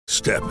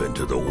Step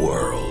into the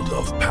world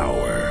of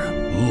power,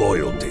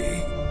 loyalty,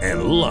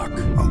 and luck.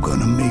 I'm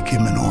gonna make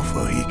him an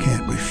offer he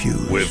can't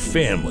refuse. With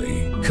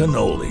family,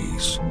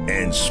 cannolis,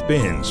 and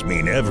spins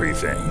mean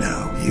everything.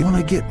 Now, you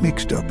wanna get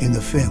mixed up in the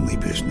family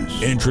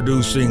business.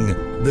 Introducing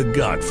The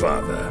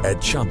Godfather at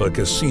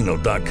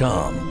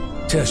ChumbaCasino.com.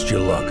 Test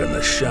your luck in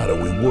the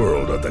shadowy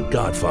world of The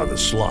Godfather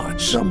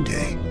slot.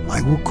 Someday,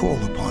 I will call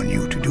upon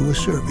you to do a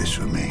service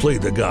for me. Play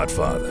The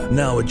Godfather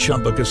now at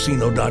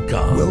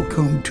ChumbaCasino.com.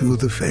 Welcome to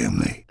the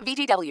family.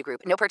 VGW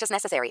Group. No purchase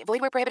necessary. Void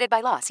where prohibited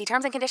by law. See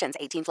terms and conditions.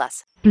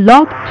 18+.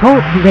 Blog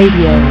Talk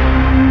Radio.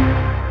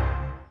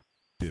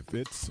 If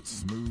it's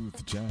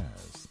smooth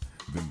jazz,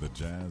 then the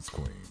Jazz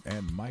Queen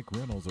and Mike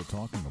Reynolds are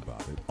talking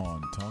about it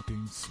on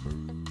Talking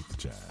Smooth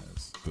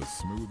Jazz, the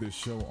smoothest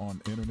show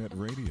on internet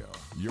radio.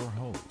 Your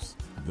hosts,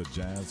 the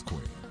Jazz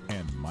Queen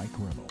and Mike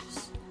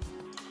Reynolds.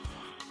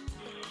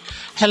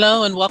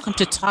 Hello and welcome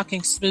to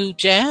Talking Smooth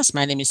Jazz.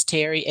 My name is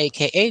Terry,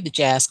 aka the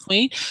Jazz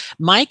Queen.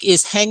 Mike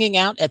is hanging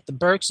out at the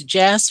Berks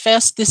Jazz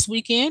Fest this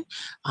weekend,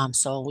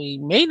 so we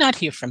may not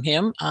hear from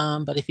him.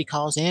 But if he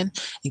calls in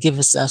and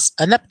gives us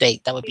an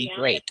update, that would be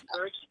great.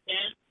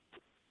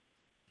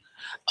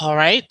 All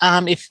right.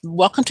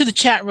 Welcome to the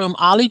chat room,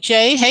 Ollie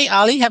J. Hey,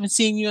 Ollie, haven't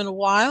seen you in a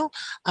while.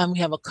 We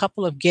have a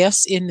couple of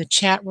guests in the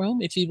chat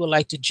room. If you would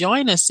like to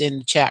join us in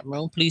the chat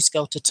room, please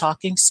go to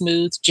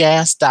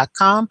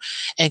TalkingSmoothJazz.com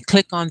and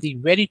click on the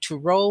Ready to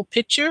Roll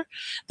picture.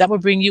 That will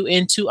bring you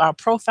into our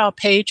profile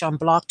page on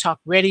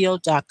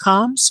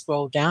blogtalkradio.com.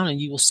 Scroll down and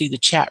you will see the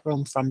chat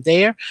room from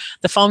there.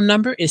 The phone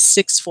number is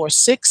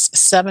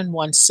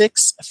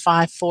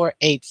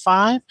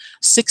 646-716-5485,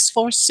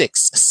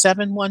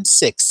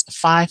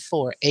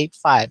 646-716-5485.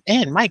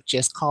 And Mike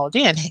just called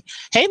in.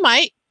 Hey,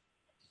 Mike.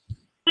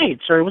 Hey,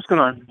 Terry, what's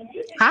going on?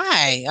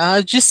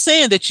 Hi. Just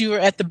saying that you were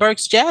at the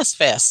Berks Jazz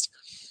Fest.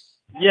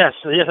 Yes,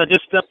 I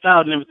just stepped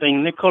out and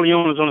everything. Nick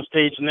Corleone is on the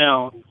stage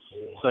now.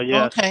 So,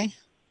 yes. Okay.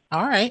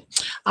 All right.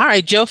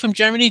 Joe from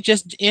Germany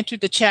just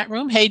entered the chat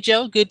room. Hey,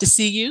 Joe, good to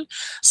see you.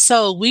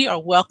 So we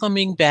are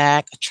welcoming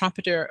back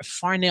trumpeter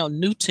Farnell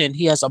Newton.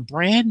 He has a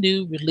brand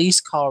new release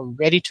called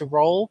Ready to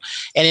Roll,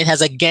 and it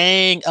has a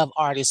gang of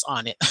artists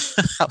on it.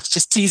 I was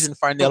just teasing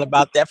Farnell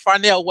about that.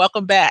 Farnell,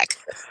 welcome back.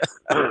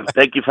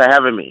 Thank you for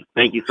having me.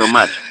 Thank you so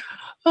much.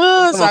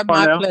 Oh, it's my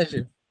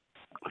pleasure.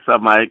 What's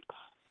up, Mike?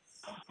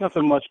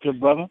 Nothing much, good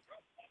brother.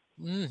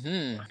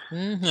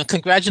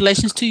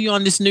 Congratulations to you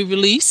on this new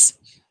release.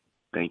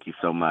 Thank you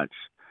so much.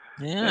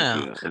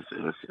 Yeah.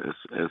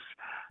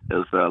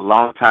 It's a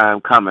long time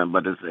coming,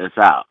 but it's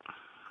out.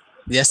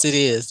 Yes, it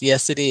is.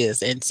 Yes, it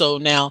is. And so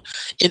now,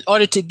 in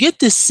order to get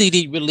this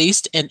CD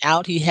released and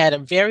out, he had a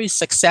very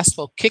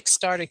successful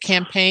Kickstarter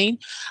campaign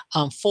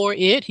for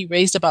it. He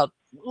raised about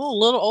a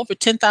little over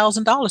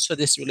 $10,000 for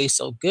this release.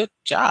 So good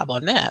job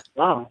on that.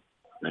 Wow.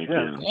 Thank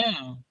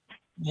you.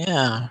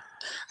 Yeah.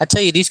 I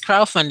tell you, these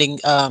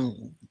crowdfunding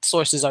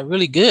sources are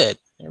really good.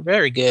 They're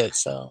very good.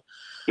 So.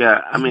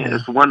 Yeah, I mean,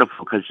 it's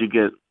wonderful because you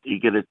get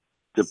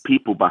the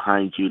people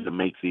behind you to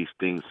make these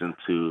things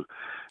into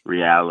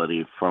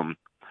reality, from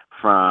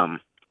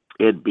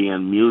it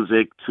being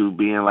music to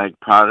being like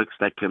products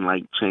that can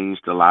like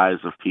change the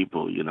lives of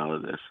people. You know,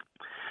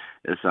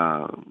 it's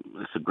a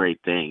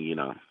great thing. You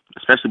know,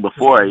 especially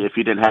before, if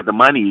you didn't have the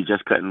money, you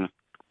just couldn't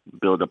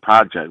build a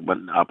product. But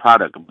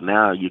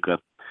now you could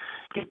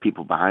get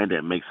people behind it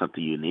and make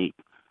something unique.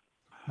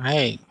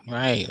 Right.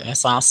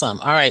 That's awesome.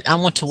 All right. I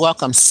want to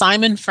welcome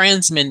Simon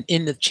Franzman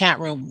in the chat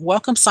room.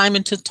 Welcome,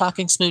 Simon, to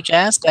Talking Smooth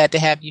Jazz. Glad to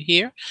have you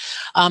here.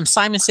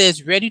 Simon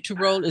says, Ready to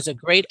Roll is a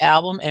great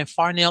album, and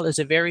Farnell is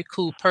a very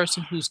cool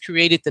person who's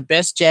created the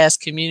best jazz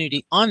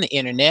community on the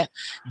internet.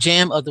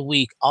 Jam of the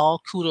week.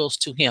 All kudos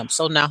to him.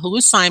 So now, who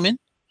is Simon?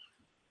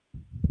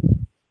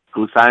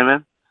 Who's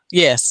Simon?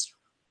 Yes.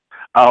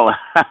 Oh,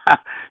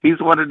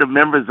 he's one of the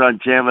members on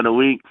Jam of the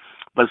Week.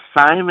 But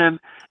Simon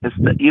is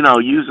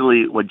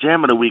usually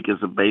Jam of the Week is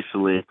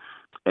basically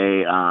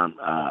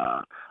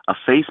a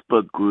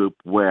Facebook group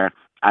where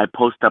I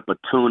post up a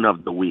tune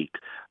of the week,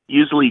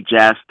 usually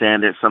jazz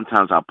standards.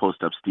 Sometimes I'll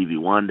post up Stevie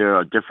Wonder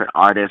or different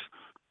artists,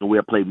 and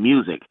we'll play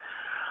music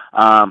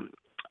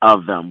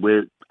of them.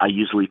 I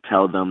usually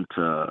tell them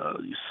to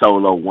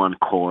solo one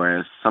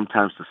chorus.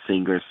 Sometimes the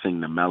singers sing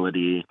the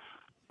melody.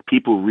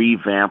 People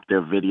revamp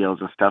their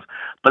videos and stuff.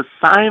 But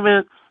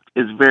Simon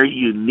is very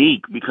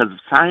unique because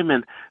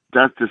Simon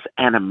does this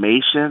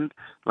animation.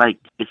 Like,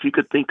 if you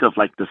could think of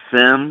like The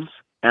Sims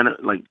and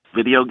like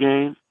video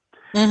game,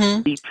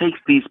 he takes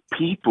these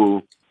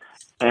people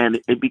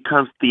and it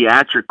becomes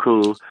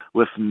theatrical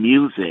with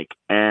music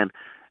and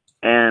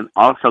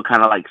also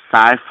kind of like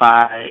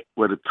sci-fi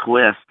with a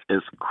twist.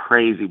 It's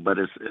crazy, but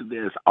I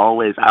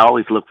always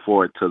look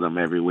forward to them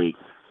every week.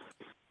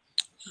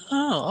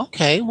 Oh,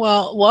 okay.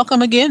 Well,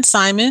 welcome again,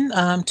 Simon,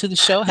 to the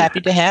show. Happy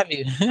to have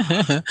you.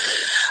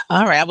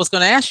 All right. I was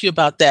going to ask you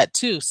about that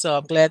too. So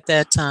I'm glad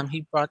that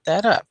he brought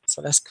that up.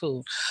 So that's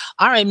cool.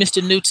 All right,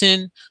 Mr.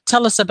 Newton,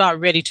 tell us about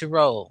Ready to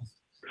Roll.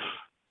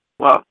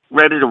 Well,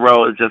 Ready to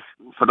Roll is just,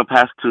 for the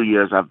past 2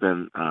 years, I've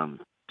been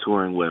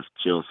touring with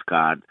Jill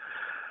Scott,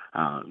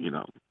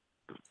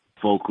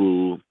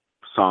 vocal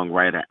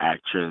songwriter,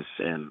 actress,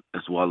 and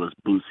as well as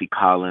Bootsy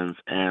Collins.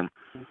 And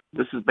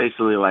this is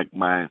basically like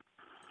my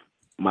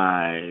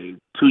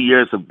 2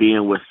 years of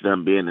being with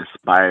them, being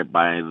inspired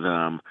by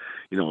them,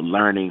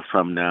 learning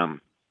from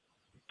them,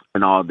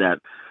 and all that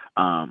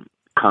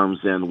comes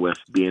in with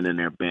being in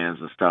their bands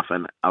and stuff.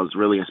 And I was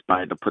really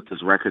inspired to put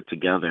this record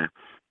together.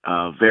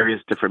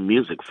 Various different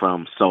music,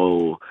 from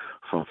soul,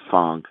 from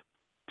funk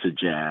to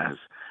jazz,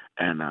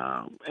 and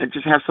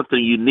just have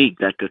something unique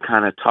that could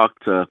kind of talk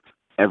to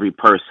every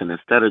person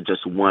instead of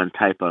just one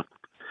type of.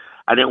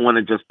 I didn't want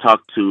to just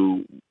talk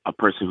to a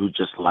person who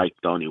just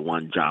liked only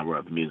one genre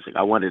of music.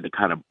 I wanted to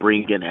kind of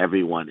bring in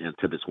everyone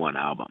into this one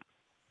album.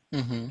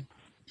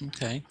 Mm-hmm.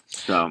 Okay.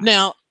 So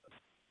now,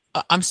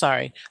 I'm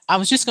sorry. I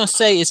was just going to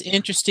say it's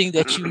interesting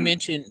that you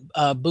mentioned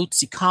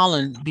Bootsy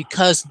Collins,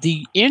 because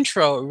the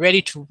intro,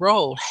 Ready to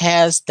Roll,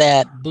 has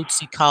that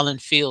Bootsy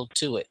Collins feel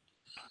to it.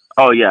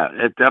 Oh yeah,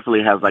 it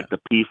definitely has like the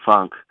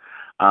P-Funk,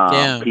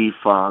 Yeah.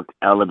 P-Funk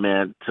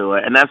element to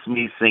it, and that's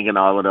me singing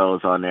all of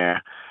those on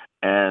there,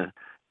 and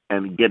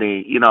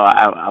getting,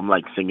 I'm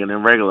like singing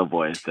in regular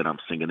voice, then I'm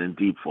singing in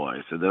deep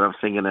voice, and then I'm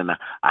singing in a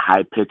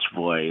high pitched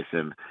voice,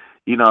 and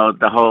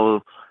the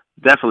whole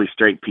definitely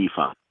straight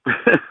P-Funk.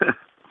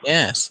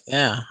 Yes.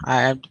 Yeah.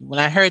 When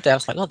I heard that, I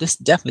was like, oh, this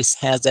definitely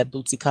has that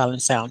Bootsy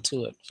Collins sound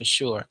to it for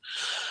sure.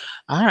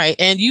 All right.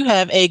 And you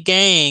have a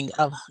gang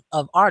of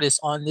artists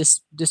on this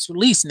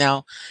release.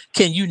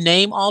 Can you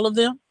name all of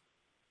them?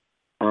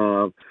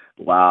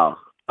 Wow.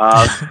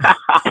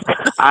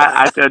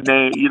 I could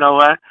name, you know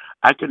what?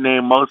 I could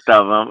name most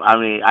of them. I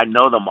mean, I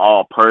know them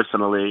all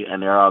personally,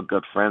 and they're all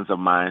good friends of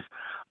mine.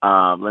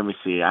 Let me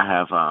see. I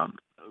have a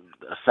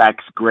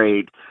sax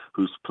great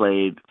who's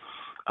played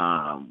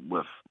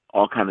with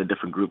all kind of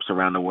different groups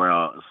around the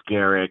world.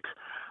 Skerrick,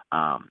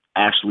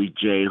 Ashley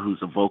J, who's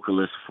a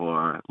vocalist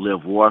for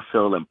Liv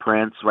Warfield and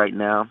Prince right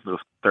now, with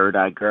Third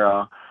Eye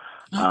Girl.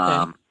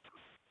 Okay.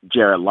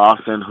 Jared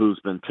Lawson, who's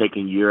been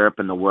taking Europe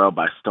and the world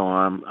by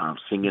storm,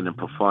 singing and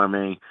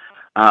performing.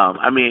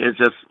 It's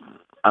just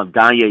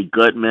Danye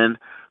Goodman,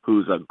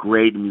 who's a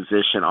great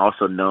musician,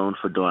 also known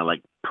for doing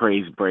like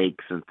praise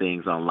breaks and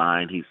things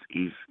online.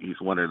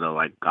 He's one of the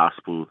like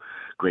gospel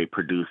great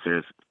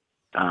producers.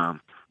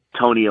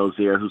 Tony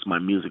Ozier, who's my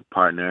music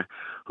partner,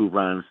 who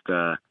runs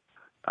the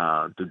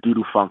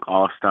Doodoo Funk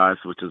All Stars,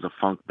 which is a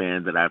funk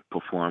band that I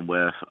perform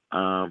with.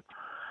 And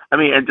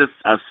just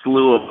a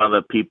slew of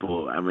other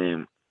people.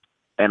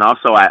 And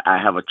also I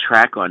have a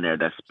track on there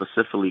that's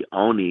specifically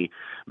only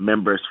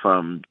members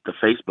from the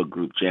Facebook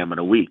group Jam of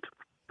the Week,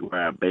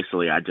 where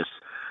basically I just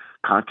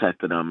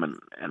contacted them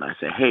and I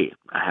said, hey,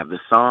 I have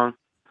this song.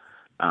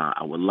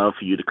 I would love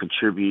for you to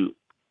contribute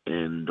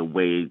in the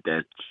way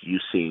that you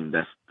sees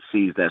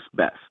that's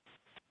best.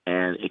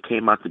 And it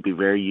came out to be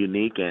very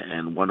unique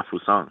and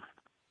wonderful song.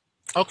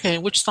 Okay,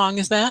 which song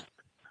is that?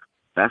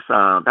 That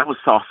was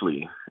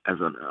Softly,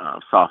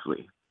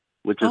 Softly,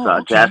 which is a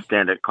okay. jazz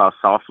standard called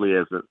Softly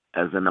as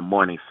in the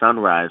Morning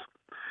Sunrise.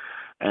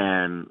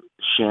 And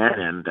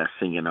Shannon, that's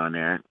singing on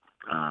there,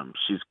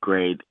 she's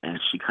great, and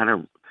she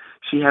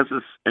has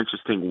this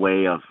interesting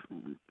way of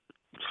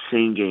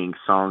singing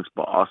songs,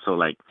 but also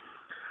like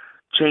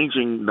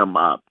changing them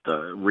up,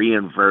 the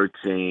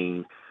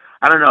reinverting.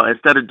 I don't know.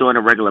 Instead of doing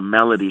a regular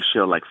melody,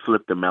 she'll like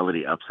flip the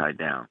melody upside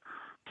down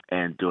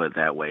and do it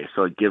that way.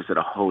 So it gives it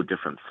a whole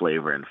different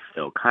flavor and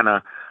feel, kind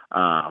of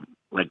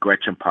like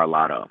Gretchen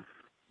Parlato,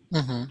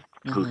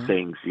 who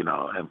sings,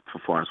 and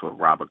performs with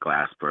Robert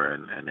Glasper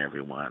and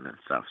everyone and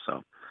stuff.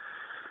 So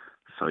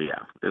yeah,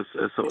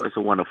 it's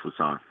a wonderful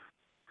song.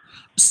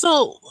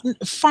 So,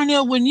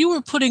 Farnell, when you were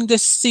putting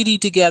this CD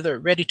together,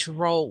 Ready to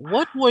Roll,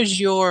 what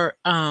was your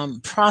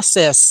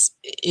process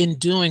in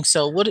doing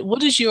so?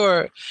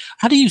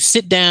 How do you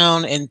sit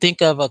down and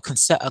think of a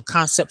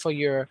concept for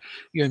your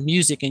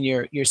music and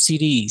your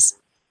CDs?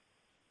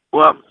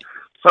 Well,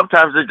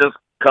 sometimes it just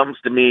comes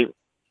to me,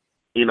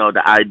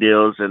 the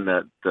ideals and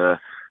the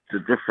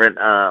different,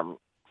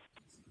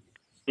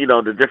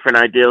 the different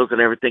ideals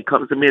and everything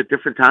comes to me at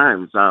different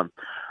times.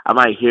 I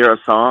might hear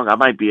a song. I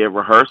might be at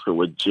rehearsal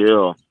with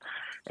Jill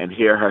and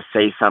hear her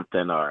say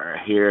something or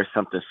hear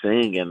something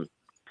sing, and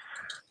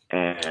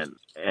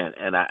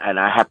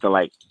I have to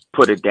like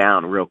put it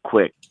down real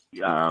quick.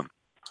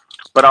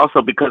 But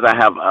also because I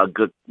have a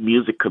good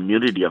music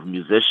community of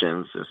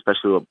musicians,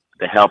 especially with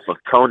the help of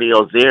Tony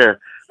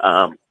Ozier,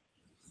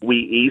 we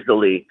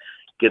easily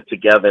get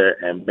together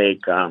and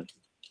make some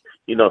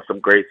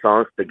great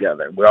songs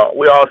together. We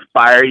all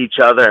inspire each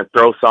other and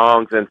throw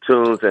songs and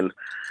tunes and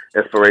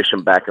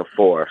inspiration back and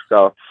forth.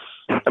 So,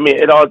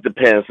 it all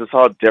depends. It's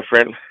all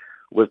different.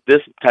 With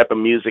this type of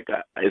music,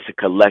 it's a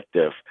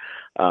collective.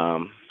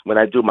 When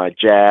I do my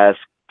jazz,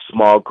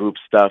 small group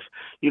stuff,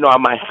 I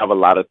might have a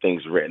lot of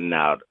things written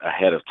out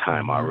ahead of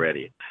time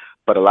already.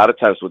 But a lot of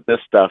times with this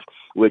stuff,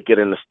 we'll get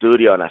in the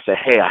studio and I say,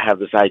 hey, I have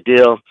this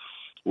idea.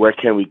 Where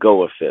can we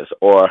go with this?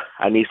 Or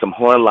I need some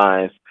horn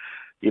lines,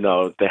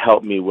 to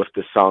help me with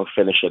the song,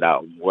 finish it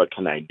out. What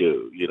can I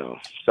do?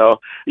 So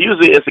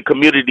usually it's a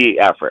community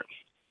effort.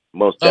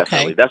 Most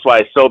definitely. Okay. That's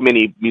why so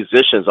many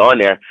musicians on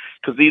there,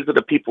 because these are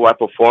the people I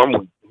perform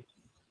with,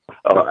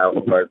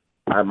 or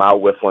I'm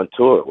out with on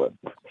tour with.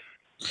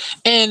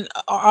 And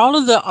are all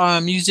of the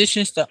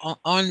musicians that are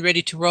on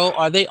Ready to Roll,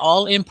 are they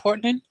all in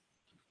Portland?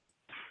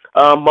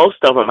 Most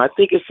of them, I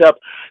think, except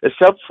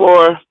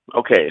for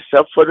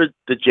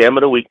the Jam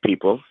of the Week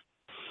people,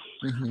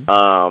 Hmm.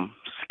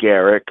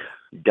 Scarrick,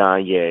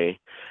 Danye,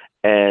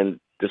 and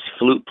this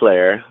flute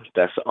player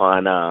that's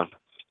on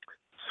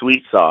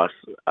Sweet Sauce,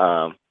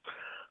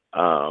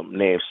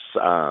 named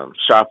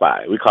Sharp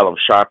Eye. We call him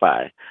Sharp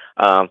Eye.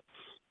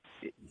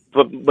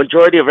 But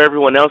majority of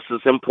everyone else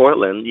is in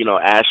Portland. You know,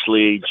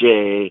 Ashley,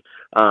 Jay,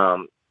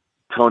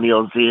 Tony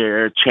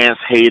Ozier, Chance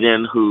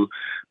Hayden, who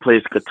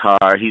plays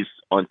guitar. He's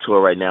on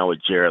tour right now with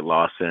Jared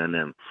Lawson,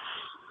 and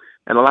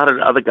a lot of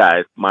the other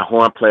guys. My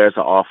horn players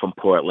are all from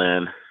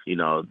Portland. You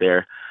know,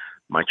 they're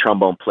my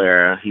trombone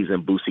player. He's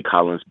in Boosie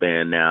Collins'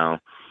 band now,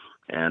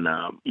 and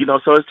you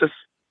know, so it's just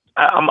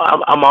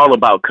I'm all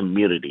about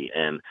community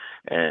and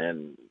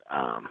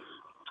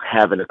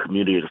having a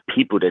community of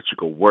people that you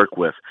can work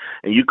with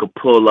and you can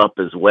pull up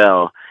as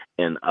well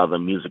in other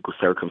musical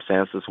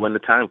circumstances when the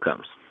time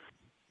comes.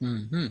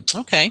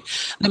 Okay.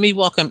 Let me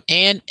welcome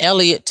Ann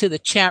Elliott to the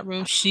chat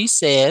room. She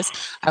says,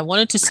 I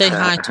wanted to say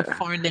hi to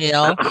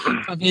Farnell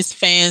from his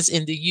fans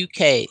in the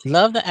UK.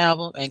 Love the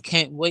album and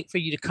can't wait for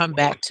you to come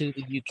back to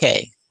the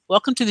UK.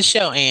 Welcome to the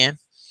show, Ann.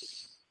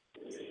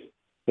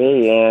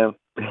 Hey, Ann.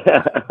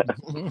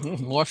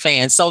 More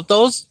fans. So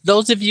those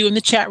of you in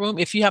the chat room,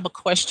 if you have a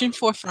question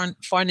for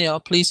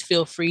Farnell, please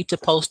feel free to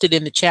post it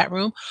in the chat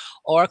room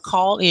or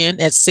call in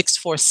at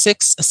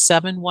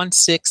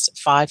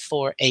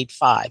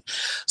 646-716-5485.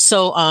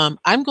 So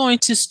I'm going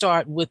to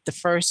start with the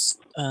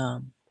first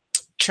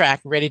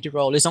track, Ready to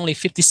Roll. It's only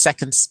 50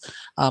 seconds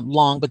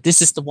long, but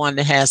this is the one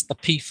that has the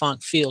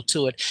P-Funk feel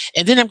to it.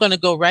 And then I'm going to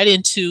go right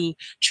into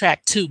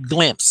track 2,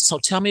 Glimpse. So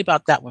tell me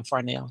about that one,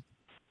 Farnell.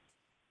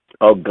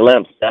 Oh,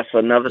 Glimpse. That's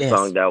another Yes.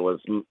 song that was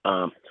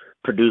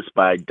produced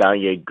by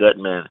Danye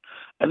Goodman.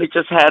 And it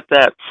just had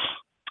that,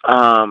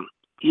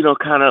 you know,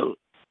 kind of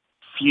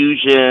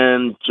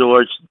fusion,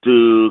 George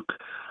Duke,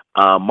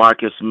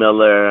 Marcus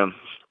Miller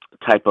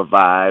type of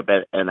vibe.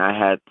 And I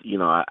had, you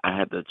know, I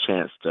had the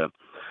chance to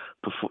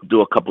do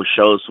a couple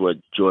shows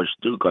with George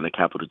Duke on the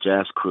Capitol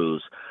Jazz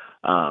Cruise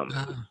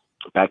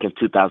back in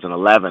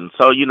 2011.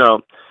 So, you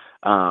know,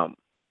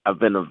 I've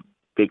been a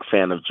big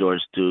fan of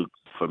George Duke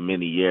for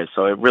many years.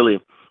 So it really,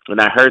 when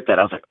I heard that,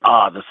 I was like,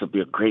 oh, this would be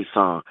a great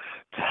song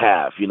to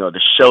have, you know, to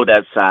show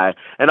that side.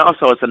 And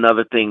also it's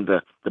another thing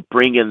to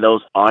bring in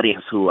those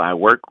audience who I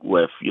work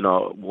with, you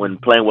know, when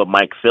playing with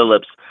Mike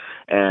Phillips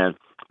and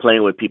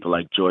playing with people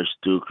like George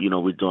Duke, you know,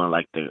 we're doing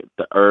like the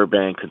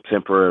urban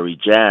contemporary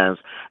jazz.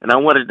 And I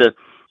wanted to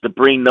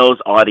bring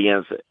those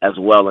audience as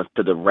well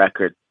into the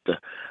record,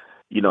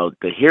 you know,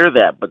 to hear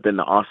that, but then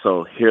to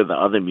also hear the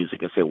other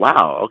music and say,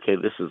 wow, okay,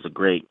 this is a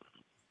great,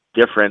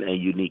 different and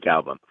unique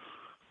album.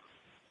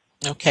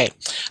 Okay.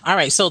 All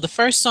right. So the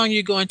first song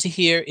you're going to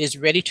hear is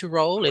Ready to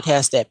Roll. It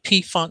has that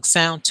P-Funk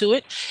sound to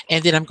it.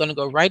 And then I'm going to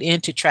go right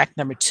into track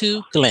number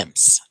 2,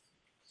 Glimpse.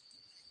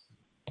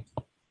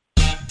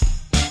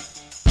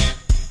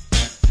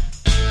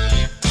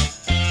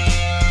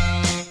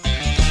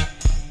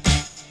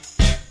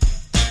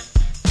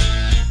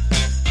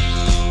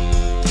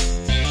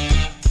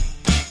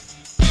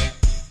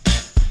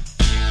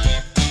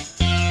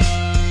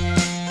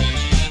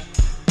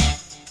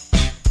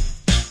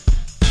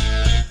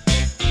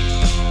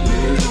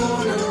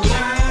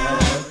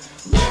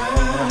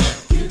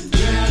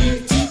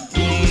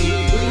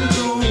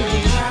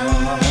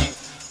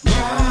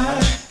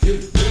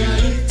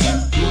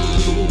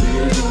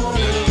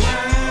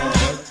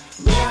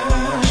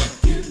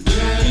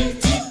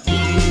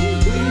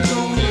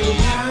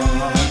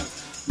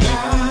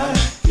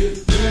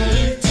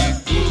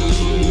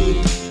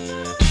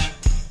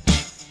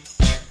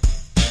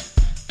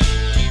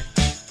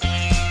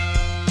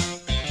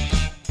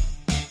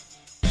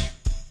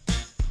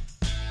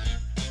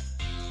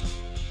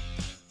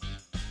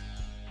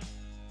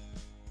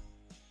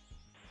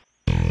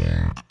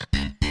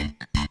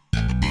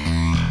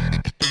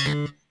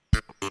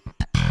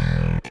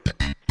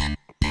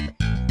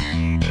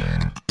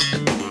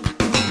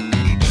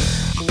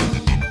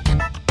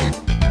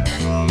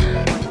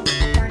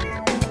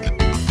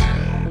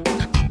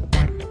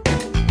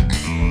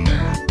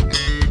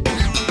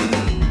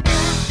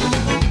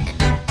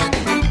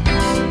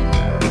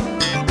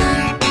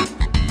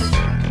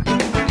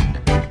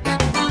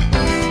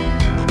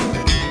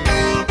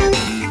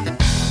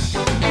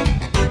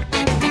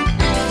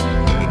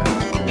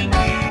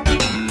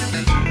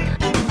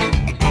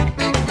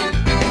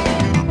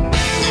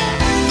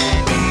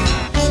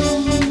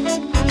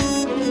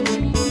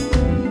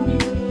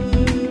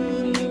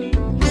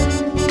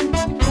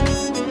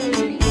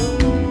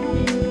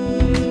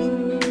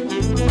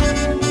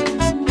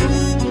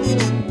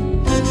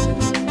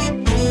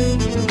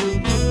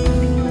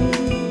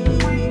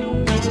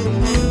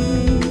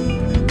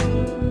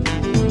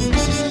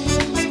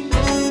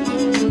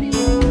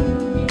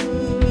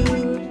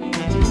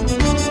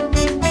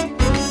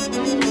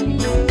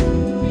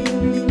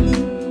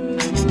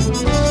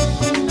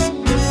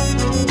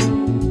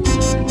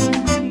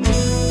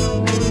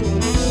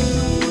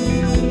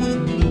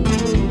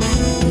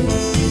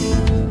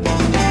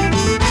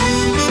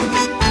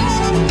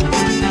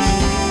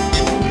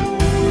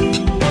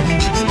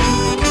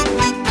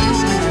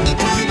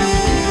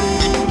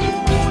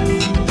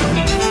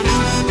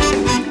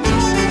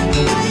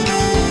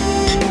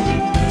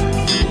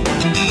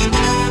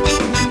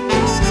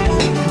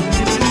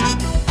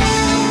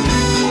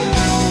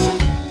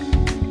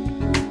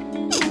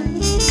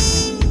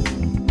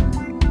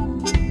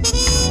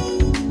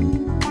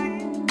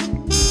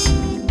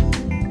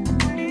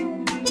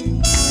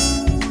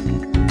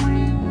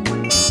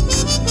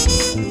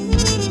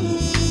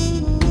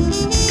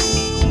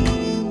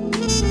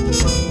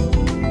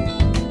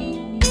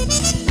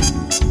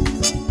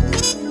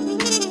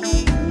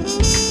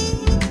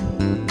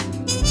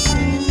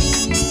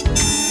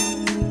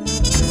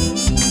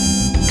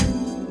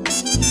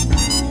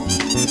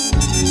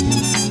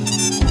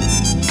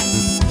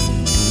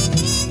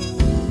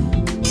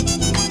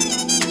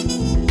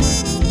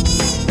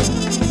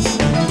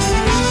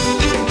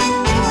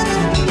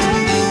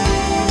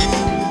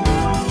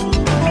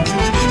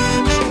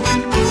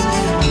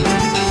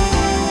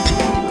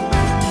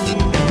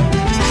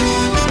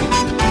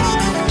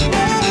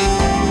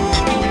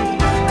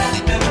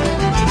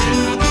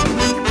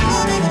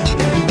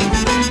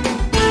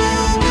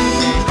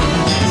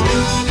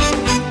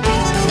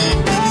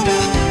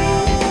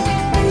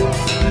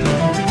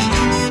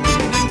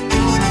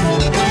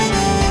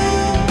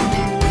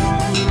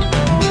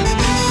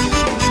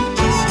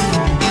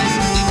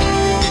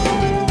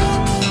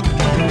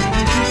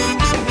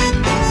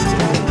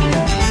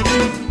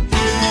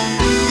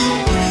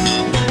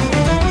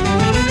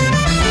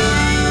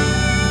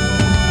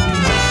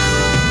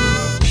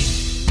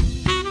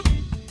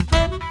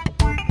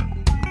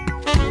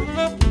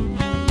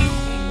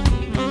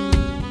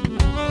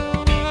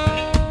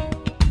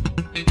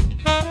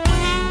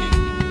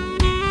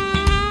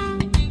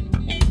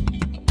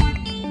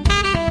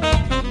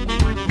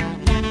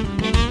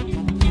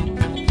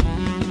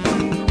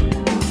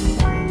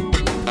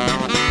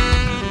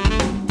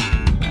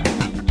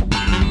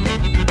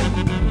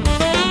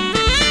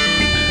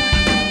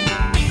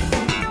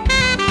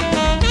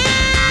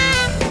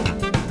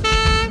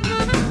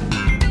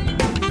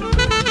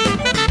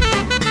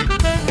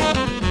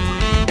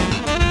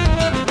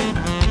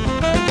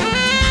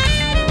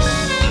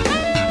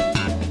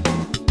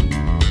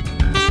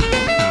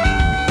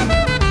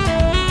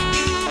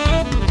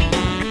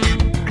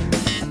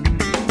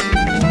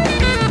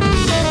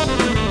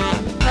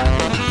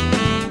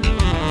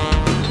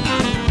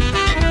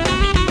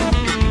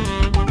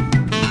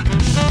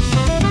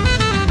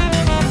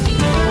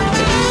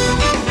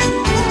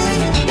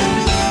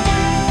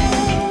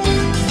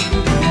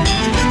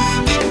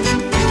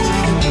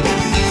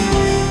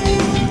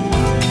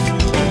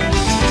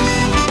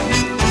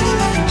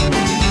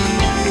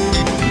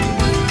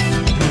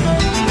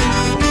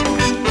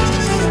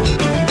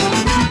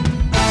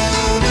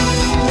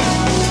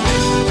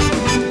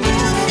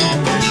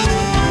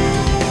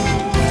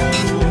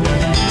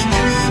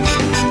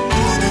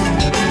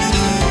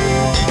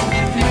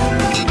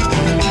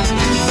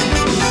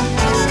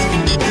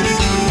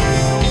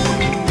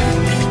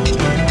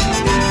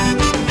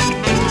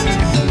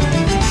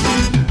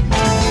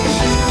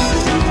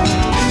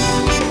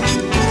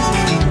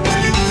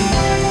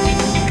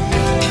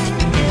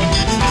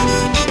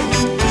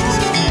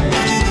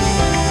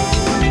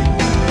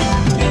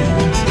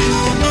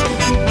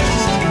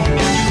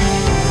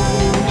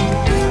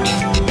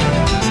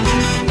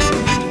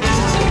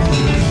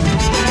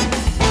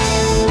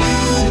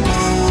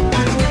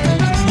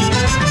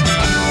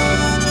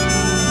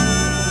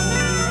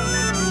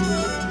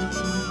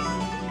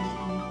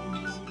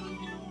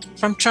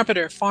 From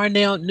Trumpeter,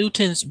 Farnell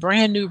Newton's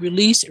brand new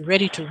release,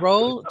 Ready to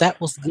Roll.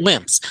 That was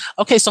Glimpse.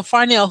 Okay, so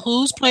Farnell,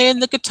 who's playing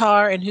the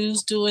guitar and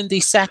who's doing the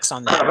sax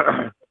on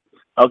that?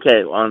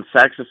 Okay, on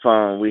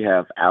saxophone we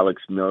have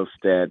Alex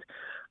Milstead,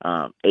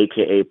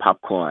 aka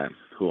Popcorn,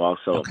 who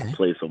also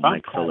plays with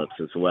Mike Phillips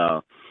as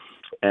well,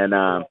 and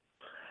on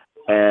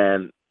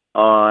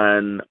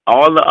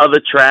all the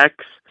other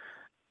tracks,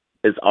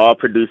 it's all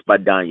produced by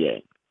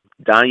Danye.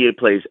 Danye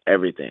plays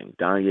everything.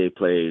 Danye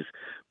plays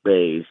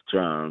bass,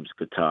 drums,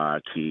 guitar,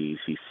 keys.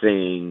 He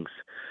sings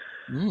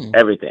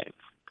everything.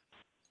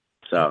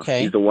 So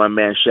he's a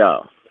one-man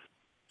show.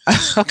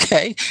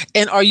 Okay.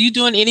 And are you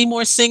doing any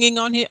more singing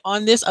on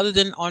this other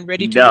than on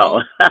Ready to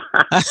Roll?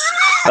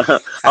 No.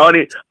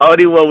 only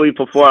when we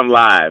perform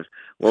live.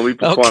 When we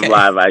perform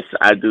live,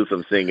 I do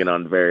some singing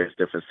on various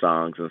different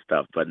songs and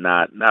stuff, but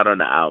not on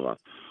the album.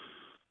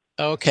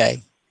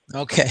 Okay.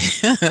 All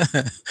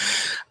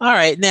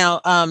right. Now,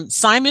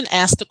 Simon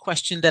asked a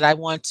question that I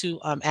want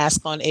to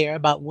ask on air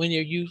about when are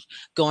you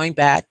going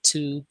back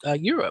to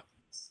Europe?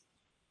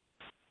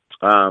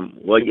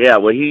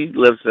 Well, he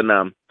lives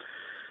in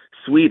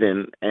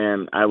Sweden,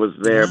 and I was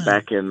there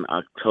back in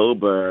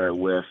October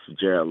with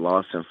Jared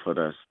Lawson for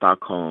the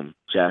Stockholm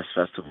Jazz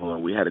Festival,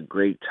 and we had a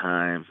great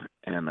time.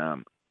 And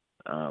I'm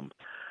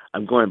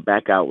going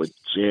back out with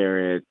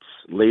Jared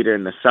later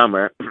in the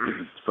summer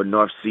for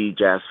North Sea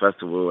Jazz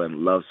Festival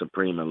and Love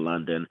Supreme in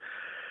London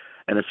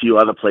and a few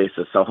other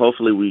places. So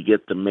hopefully we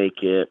get to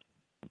make it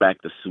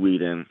back to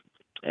Sweden.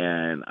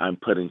 And I'm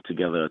putting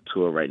together a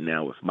tour right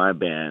now with my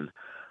band,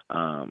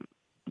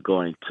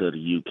 going to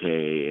the UK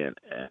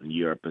and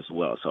Europe as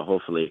well. So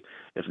hopefully,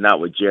 if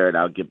not with Jared,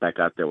 I'll get back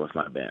out there with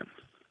my band.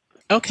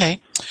 Okay.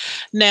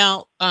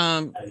 Now,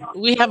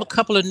 we have a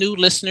couple of new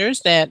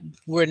listeners that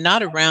were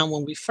not around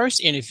when we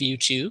first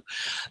interviewed you.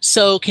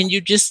 So can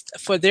you just,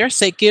 for their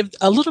sake, give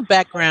a little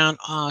background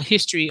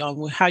history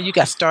on how you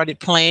got started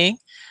playing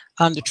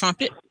the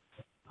trumpet?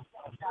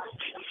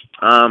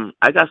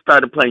 I got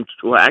started playing,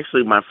 well,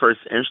 actually, my first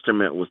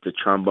instrument was the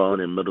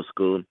trombone in middle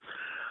school.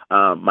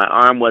 My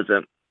arm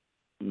wasn't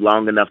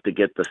long enough to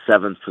get the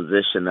seventh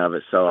position of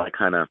it, so I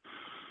kind of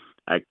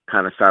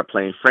started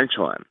playing French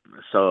horn.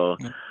 So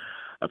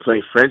I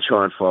played French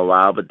horn for a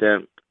while, but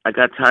then I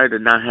got tired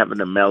of not having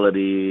the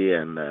melody,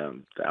 and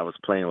I was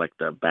playing like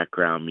the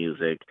background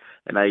music.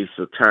 And I used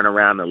to turn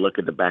around and look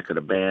at the back of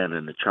the band,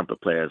 and the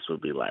trumpet players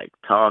would be like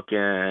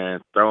talking,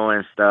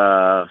 throwing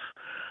stuff,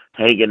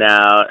 hanging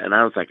out, and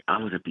I was like, I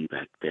want to be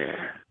back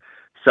there.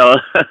 So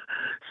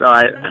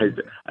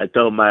I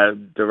told my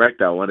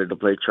director I wanted to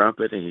play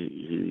trumpet, and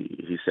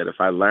he said if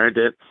I learned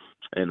it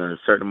in a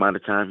certain amount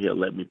of time, he'll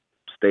let me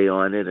stay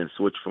on it and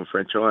switch from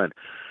French horn.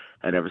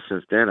 And ever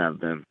since then, I've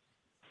been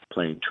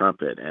playing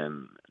trumpet.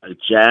 And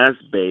jazz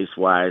bass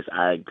wise,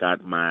 I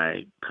got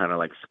my kind of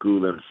like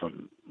schooling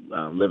from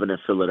living in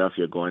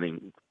Philadelphia.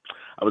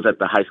 I was at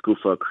the High School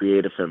for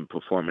Creative and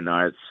Performing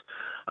Arts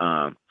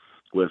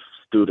with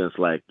students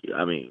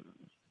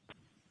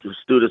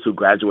students who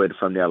graduated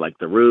from there, like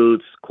The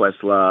Roots,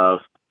 Questlove,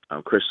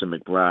 Christian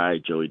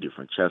McBride, Joey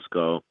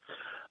DeFrancesco,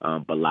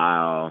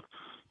 Bilal,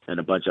 and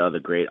a bunch of other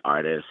great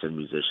artists and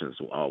musicians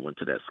who all went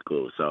to that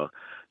school. So,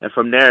 and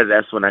from there,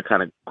 that's when I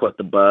kind of caught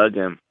the bug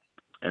and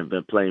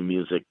been playing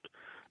music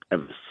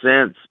ever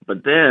since.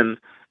 But then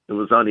it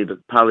was only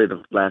probably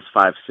the last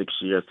 5-6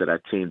 years that I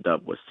teamed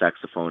up with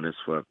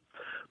saxophonists for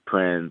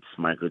Prince,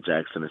 Michael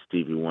Jackson, and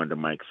Stevie Wonder,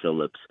 Mike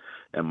Phillips.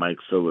 And Mike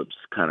Phillips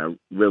kind of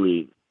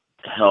really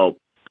helped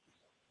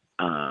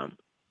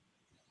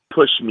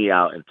push me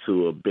out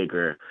into a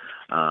bigger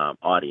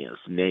audience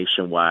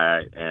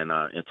nationwide and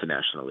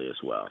internationally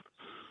as well.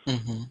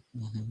 Mm-hmm,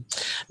 mm-hmm.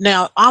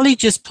 Now, Ali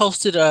just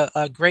posted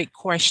a great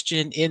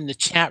question in the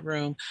chat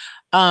room.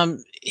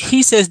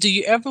 He says, do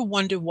you ever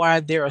wonder why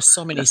there are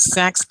so many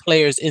sax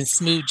players in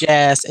smooth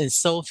jazz and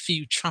so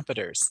few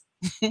trumpeters?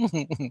 If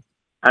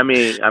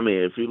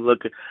you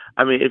look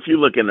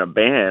in a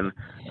band,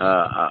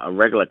 a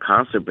regular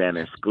concert band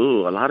in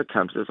school, a lot of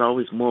times there's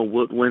always more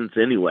woodwinds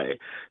anyway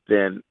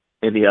than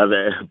any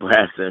other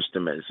brass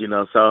instruments,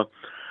 So,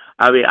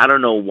 I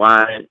don't know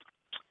why.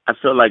 I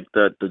feel like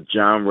the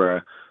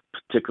genre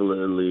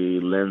particularly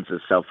lends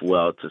itself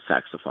well to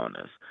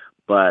saxophonists,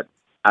 but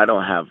I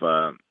don't have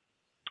a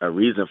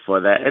reason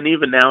for that. And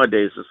even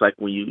nowadays, it's like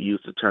when you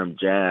use the term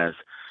jazz,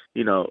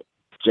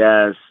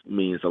 jazz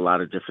means a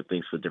lot of different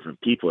things for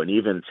different people. And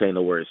even saying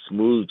the word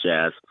smooth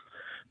jazz,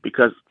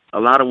 because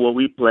a lot of what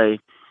we play,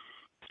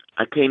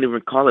 I can't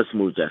even call it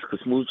smooth jazz, because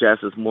smooth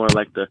jazz is more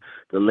like the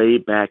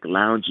laid back,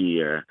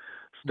 loungier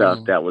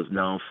stuff that was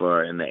known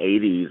for in the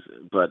 80s.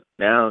 But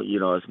now,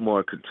 it's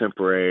more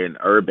contemporary and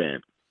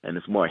urban, and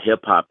it's more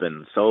hip hop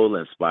and soul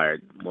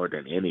inspired more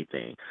than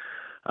anything.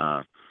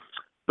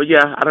 But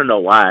yeah, I don't know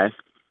why.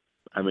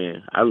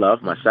 I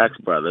love my sax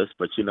brothers,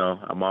 but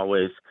I'm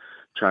always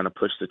trying to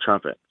push the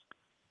trumpet.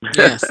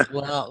 Yes,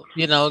 well,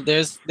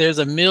 there's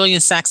a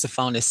million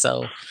saxophonists,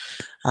 so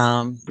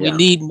we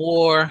need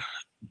more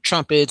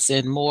trumpets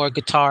and more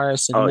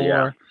guitarists and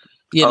more.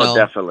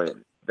 Definitely.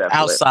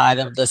 definitely. outside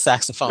of the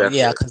saxophone.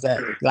 Yeah, Definitely. because that,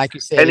 like you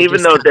said, And it even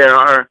just though kind there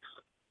are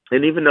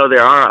And even though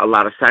there are a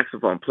lot of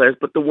saxophone players,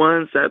 but the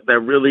ones that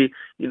really,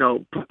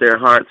 put their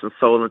hearts and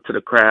soul into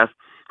the craft,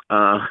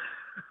 uh,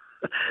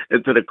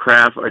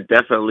 are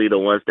definitely the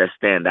ones that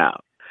stand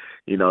out.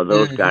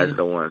 Those guys are of.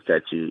 the ones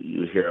that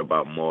you hear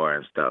about more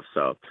and stuff.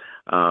 So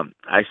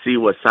I see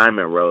what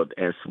Simon wrote,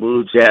 and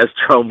smooth jazz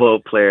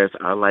trombone players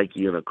are like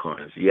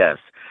unicorns. Yes,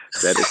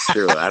 that is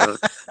true. I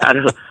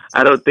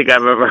don't think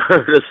I've ever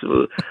heard of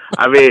smooth.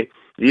 I mean,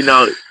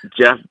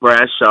 Jeff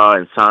Bradshaw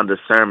and Sonda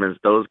Sermons,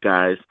 those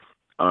guys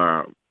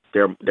are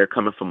they're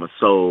coming from a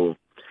soul,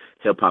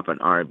 hip hop,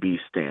 and R&B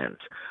stance,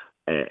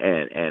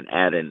 and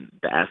adding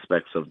the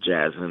aspects of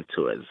jazz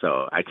into it.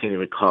 So I can't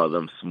even call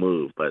them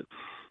smooth, but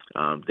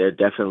they're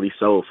definitely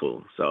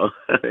soulful. So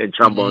and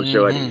trombone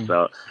shorty. Hmm.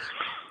 So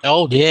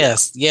Oh, yeah.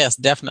 yes,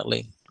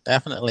 definitely.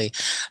 Definitely.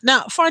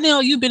 Now,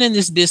 Farnell, you've been in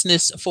this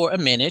business for a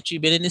minute.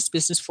 You've been in this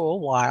business for a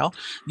while.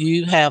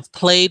 You have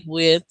played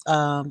with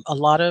a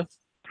lot of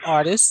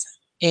artists,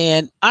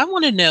 and I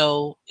want to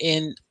know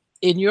in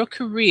your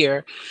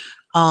career,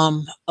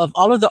 of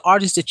all of the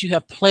artists that you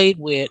have played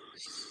with,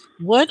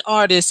 what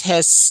artist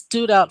has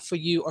stood out for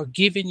you or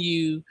given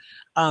you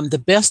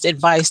the best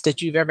advice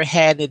that you've ever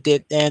had,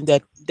 and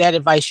that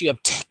advice you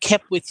have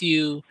kept with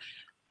you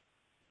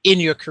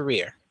in your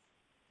career?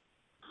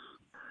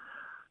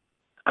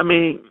 I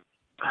mean,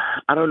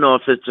 I don't know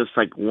if it's just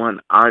like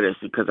one artist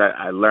because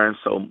I learned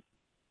so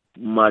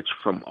much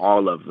from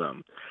all of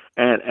them,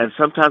 and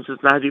sometimes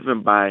it's not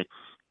even by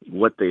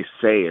what they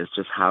say; it's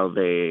just how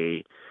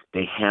they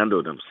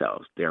handle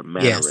themselves, their Yes.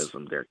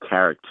 mannerism, their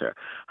character,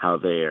 how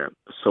they're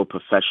so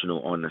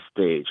professional on the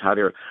stage, how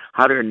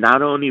they're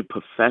not only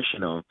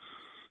professional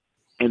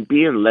and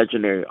being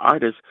legendary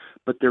artists,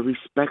 but they're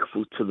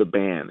respectful to the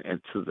band and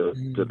to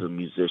the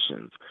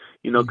musicians.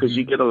 Because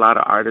you Mm-hmm. get a lot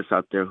of artists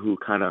out there who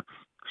kind of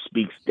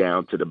speaks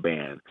down to the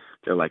band.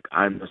 They're like,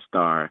 "I'm the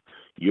star,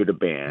 you're the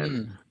band,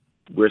 Mm.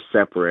 we're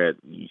separate,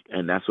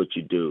 and that's what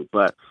you do."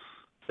 But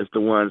it's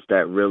the ones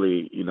that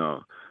really,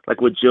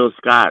 like with Jill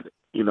Scott,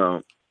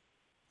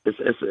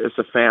 it's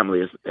a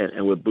family,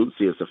 and with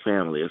Bootsy, it's a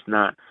family. It's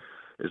not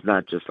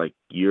just like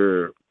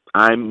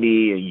I'm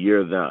me and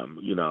you're them.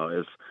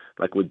 It's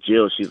like with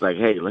Jill, she's like,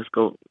 "Hey, let's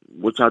go.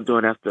 What y'all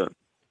doing after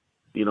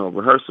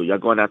rehearsal? Y'all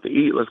going out to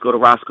eat? Let's go to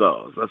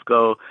Roscoe's. Let's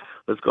go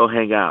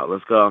hang out.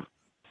 Let's go."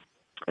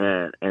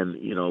 And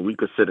we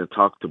could sit and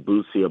talk to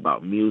Bootsy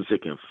about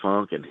music and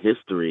funk and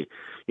history.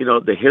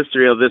 The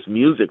history of this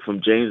music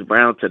from James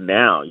Brown to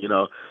now.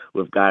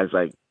 With guys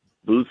like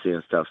Bootsy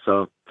and stuff.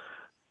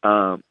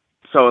 Um,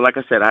 so like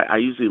I said, I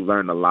usually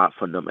learn a lot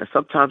from them, and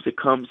sometimes it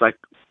comes like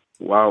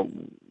while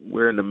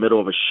we're in the middle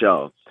of a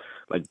show,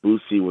 like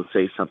Boosie will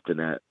say something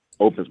that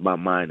opens my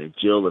mind, and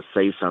Jill will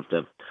say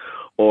something,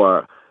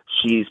 or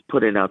she's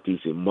putting out these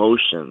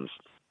emotions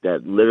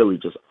that literally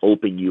just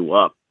open you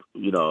up,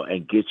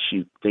 and get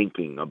you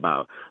thinking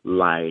about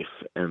life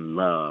and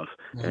love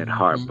and Mhm.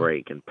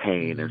 heartbreak and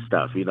pain and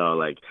stuff, Mhm.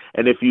 like,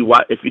 and if you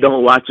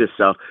don't watch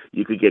yourself,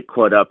 you could get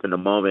caught up in the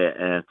moment,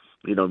 and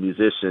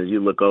musicians, you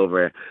look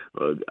over,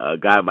 a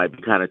guy might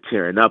be kind of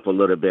tearing up a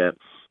little bit,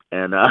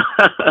 and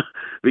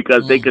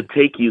because they Mm. could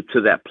take you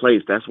to that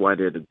place. That's why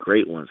they're the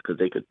great ones, because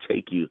they could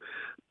take you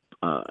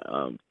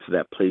to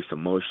that place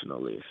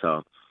emotionally.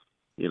 So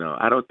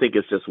I don't think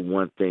it's just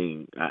one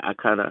thing.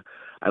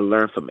 I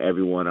learn from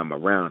everyone I'm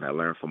around. I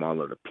learn from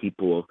all of the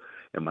people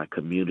in my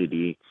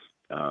community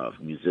of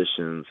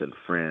musicians and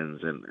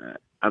friends, and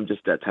I'm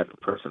just that type of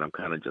person. I'm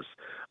kind of just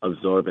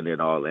absorbing it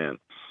all in.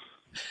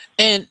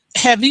 And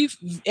have you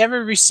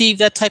ever received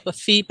that type of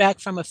feedback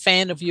from a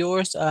fan of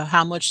yours?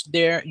 How much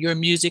your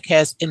music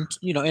has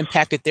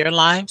impacted their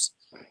lives?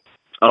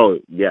 Oh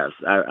yes,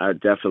 I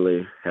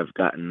definitely have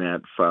gotten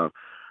that from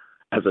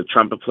as a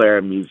trumpet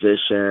player,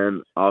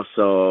 musician,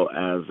 also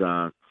as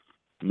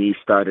me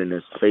starting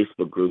this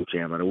Facebook group,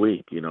 Jam of the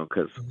Week.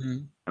 Because Hmm.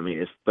 I mean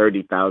it's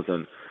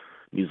 30,000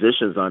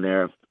 musicians on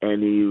there,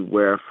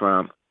 anywhere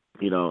from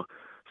you know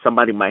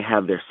somebody might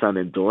have their son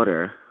and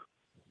daughter,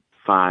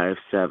 5,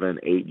 7,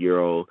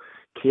 8-year-old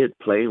kid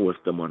playing with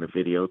them on a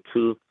video,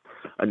 to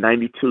a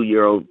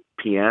 92-year-old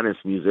pianist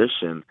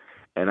musician,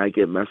 and I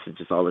get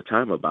messages all the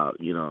time about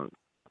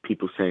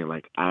people saying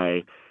like,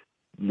 I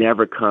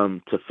never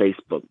come to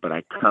Facebook, but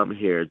I come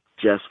here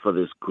just for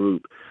this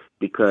group,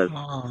 because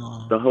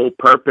Oh. the whole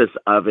purpose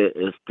of it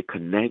is to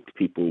connect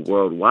people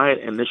worldwide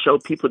and to show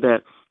people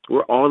that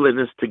we're all in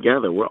this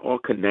together. We're all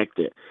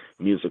connected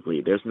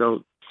musically. There's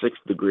no 6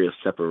 degree of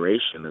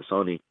separation. It's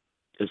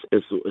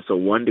a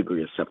 1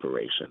 degree of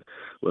separation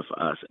with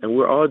us, and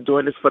we're all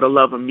doing this for the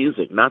love of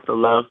music, not the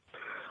love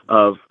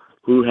of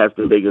who has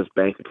the biggest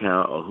bank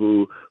account or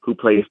who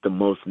plays the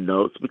most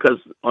notes. Because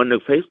on the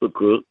Facebook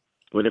group,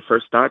 when it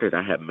first started,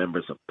 I had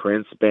members of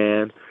Prince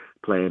band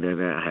playing in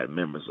it. I had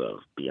members of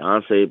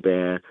Beyonce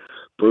band,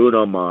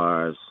 Bruno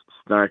Mars,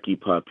 Snarky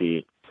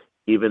Puppy,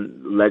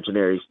 even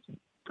legendary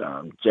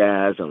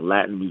jazz and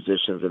Latin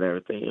musicians and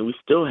everything. And we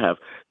still have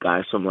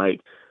guys from like,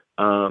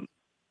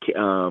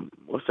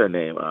 what's her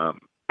name?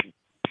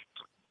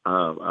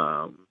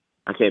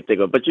 I can't think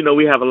of, but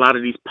we have a lot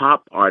of these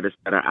pop artists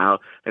that are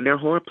out, and their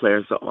horn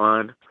players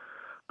are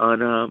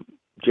on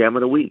Jam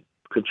of the Week,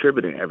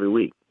 contributing every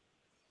week.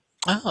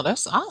 Oh,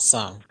 that's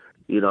awesome.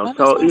 That is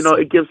So awesome.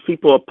 it gives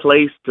people a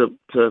place to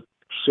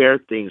share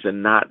things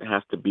and not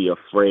have to be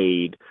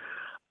afraid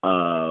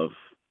of.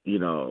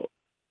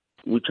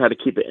 We try to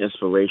keep it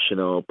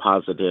inspirational,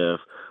 positive.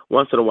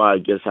 Once in a while,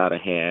 it gets out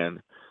of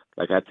hand.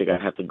 Like, I think I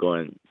have to go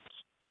and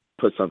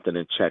put something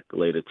in check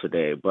later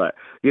today, but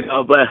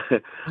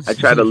I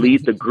try to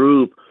lead the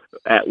group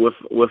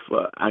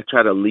I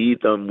try to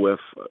lead them with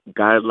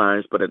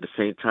guidelines, but at the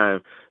same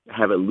time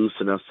have it loose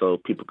enough so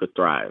people could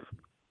thrive.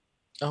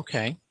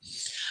 Okay.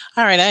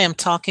 All right. I am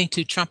talking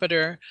to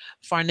trumpeter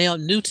Farnell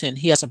Newton.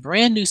 He has a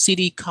brand new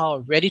CD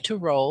called Ready to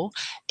Roll,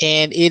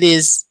 and it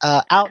is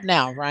out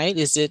now, right?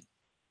 Is it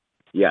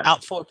Yes,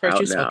 out for out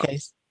purchase? now. Okay.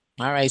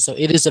 All right. So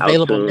it is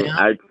available now.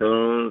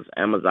 iTunes,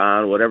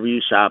 Amazon, whatever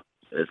you shop,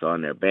 it's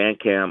on there.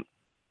 Bandcamp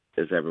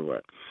is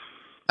everywhere.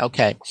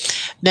 Okay.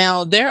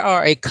 Now, there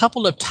are a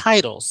couple of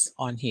titles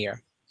on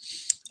here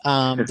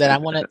that I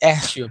want to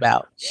ask you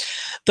about.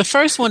 The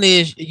first one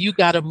is You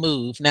Gotta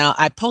Move. Now,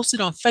 I posted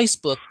on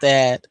Facebook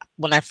that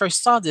when I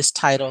first saw this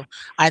title,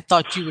 I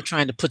thought you were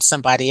trying to put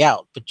somebody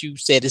out, but you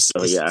said it's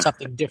Oh yeah.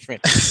 something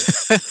different.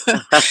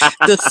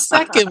 The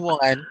second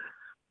one,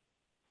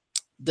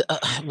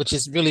 which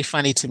is really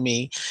funny to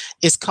me,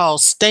 is called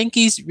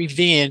Stanky's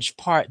Revenge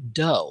Part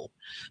Doo.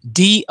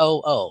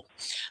 DOO.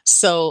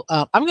 So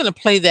I'm going to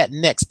play that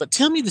next, but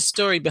tell me the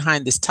story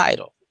behind this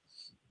title.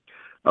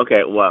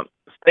 Okay, well,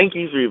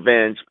 Stanky's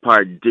Revenge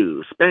Part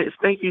Doo.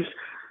 Stanky's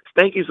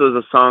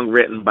was a song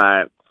written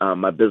by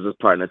my business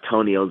partner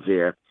Tony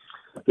Ozier.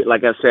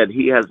 Like I said,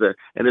 he has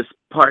and it's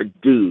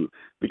Part Doo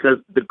because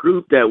the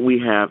group that we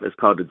have is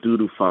called the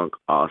Doodoo Funk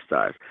All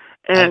Stars.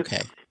 And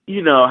Okay.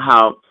 you know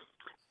how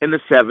in the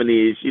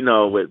 70s,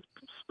 with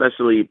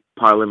especially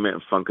Parliament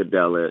and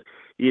Funkadelic,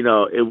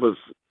 it was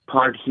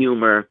part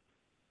humor,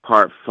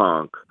 part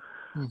funk.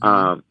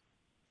 Mm-hmm.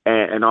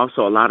 And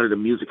also a lot of the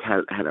music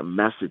had a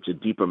message, a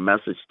deeper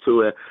message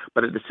to it.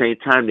 But at the same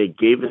time, they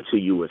gave it to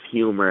you with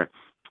humor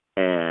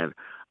and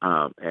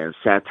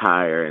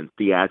satire and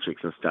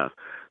theatrics and stuff.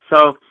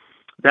 So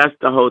that's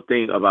the whole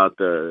thing about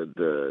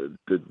the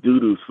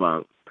Doodoo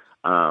Funk.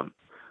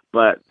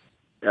 But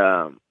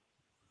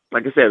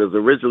like I said, it was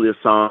originally a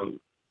song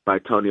by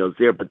Tony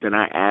Ozier, but then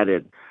I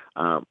added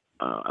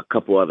a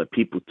couple other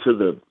people to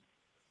the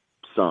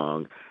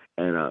song,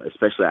 and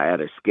especially I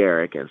added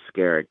Skerrick, and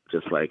Skerrick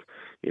just like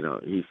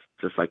he's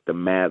just like the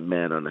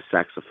madman on the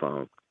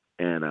saxophone,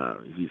 and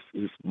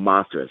he's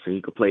monstrous, and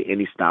he could play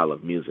any style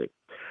of music.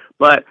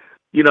 But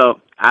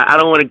I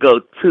don't want to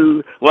go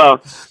too well.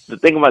 The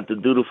thing about the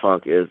Doodoo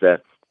Funk is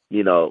that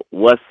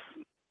what's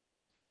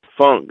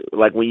funk,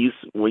 like when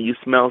you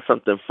smell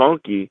something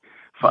funky,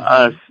 for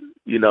us,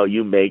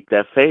 you make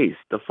that face,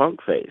 the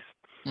funk face.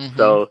 Mm-hmm.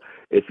 So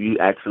if you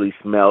actually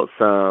smelled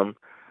some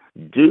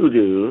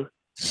doo-doo,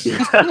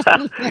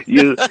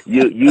 you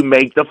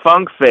make the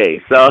funk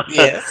face. So,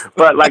 yes.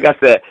 But like I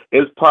said,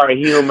 it's part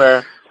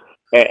humor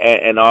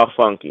and all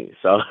funky.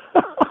 So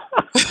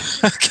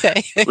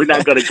Okay. we're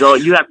not gonna go.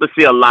 You have to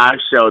see a live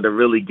show to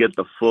really get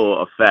the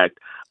full effect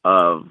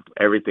of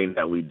everything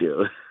that we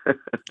do.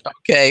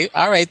 Okay.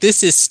 All right.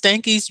 This is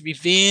Stanky's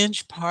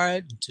Revenge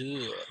Part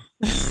 2.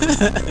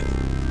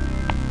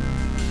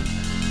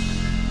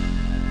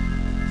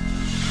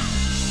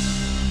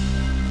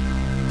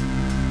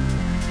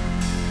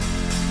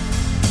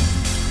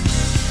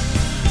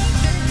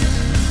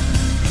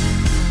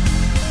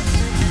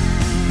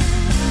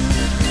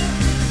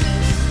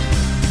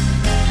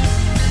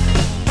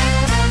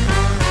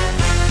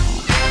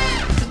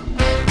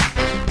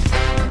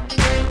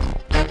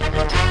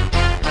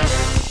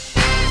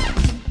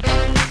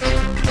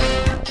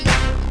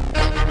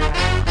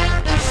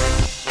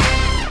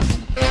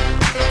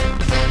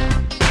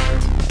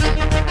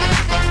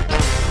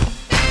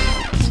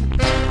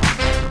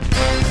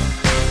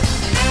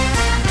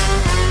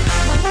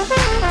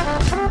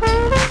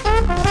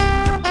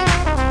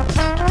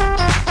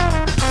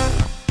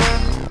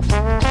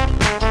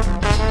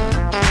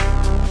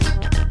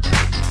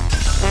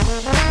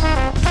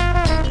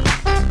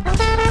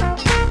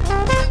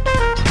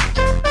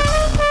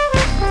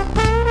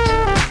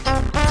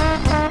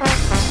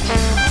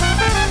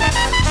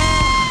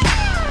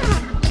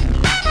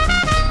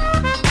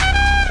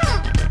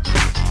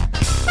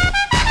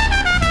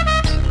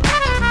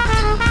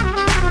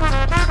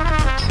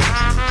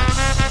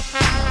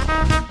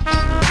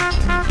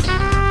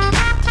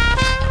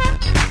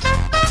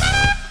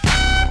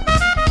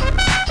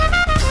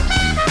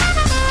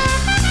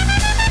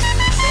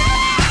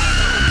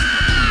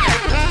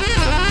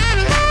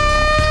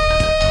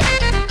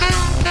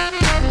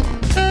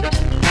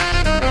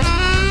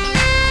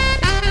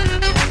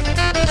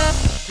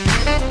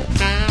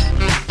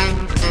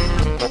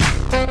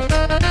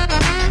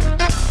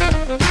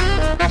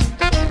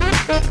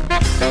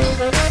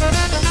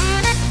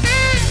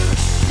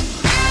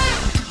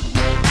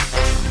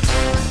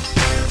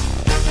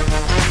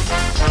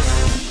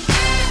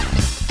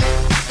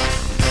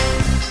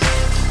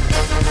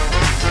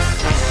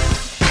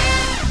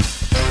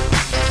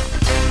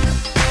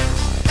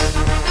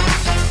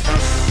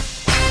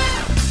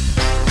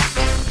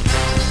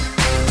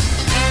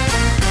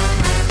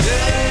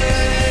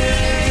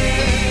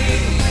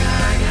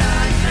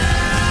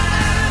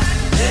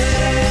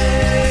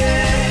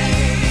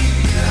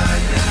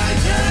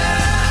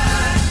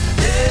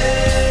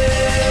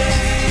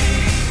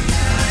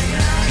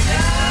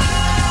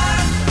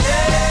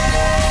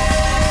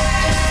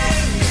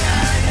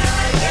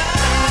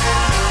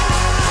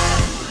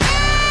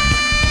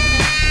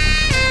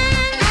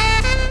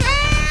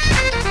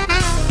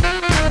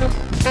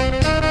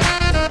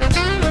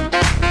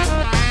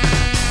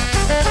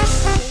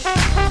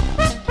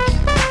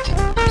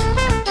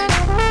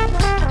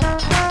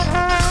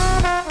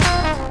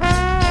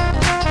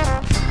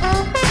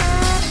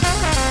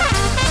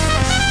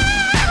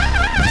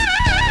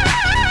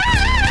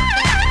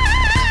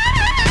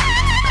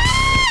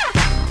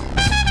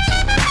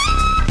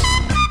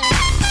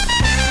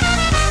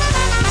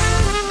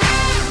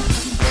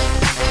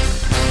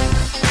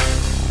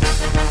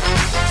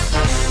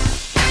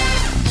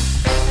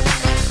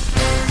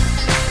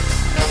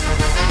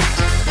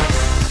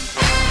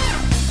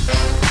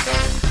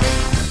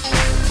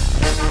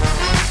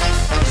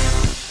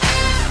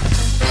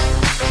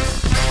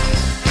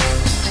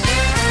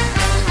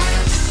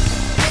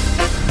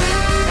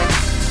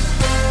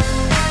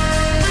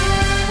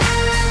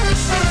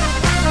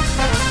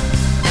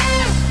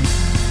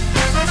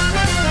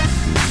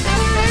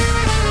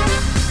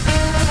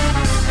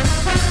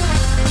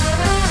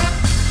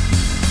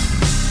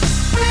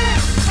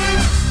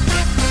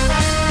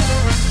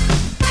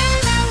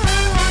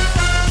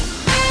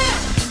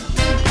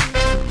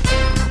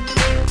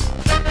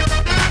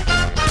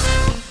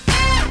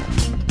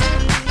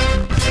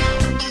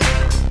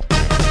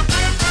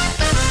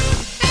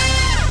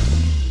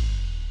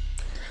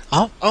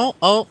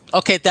 Oh.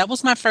 Okay, that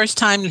was my first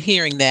time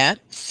hearing that,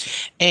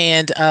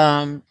 and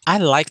I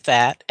like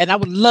that, and I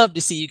would love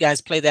to see you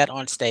guys play that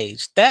on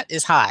stage. That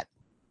is hot.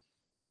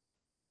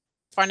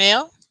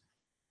 Farnell?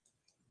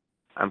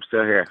 I'm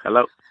still here.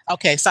 Hello.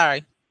 Okay,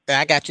 sorry.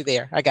 I got you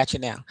there. I got you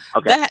now.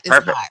 Okay, That is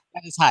perfect. hot.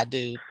 That is hot,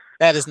 dude.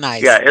 That is Yeah,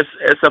 nice.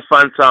 it's a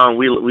fun song.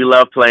 We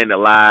love playing it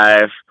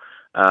live.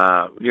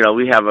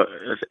 We have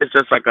it's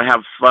just like a have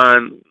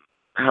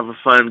a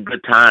fun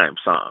good time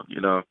song.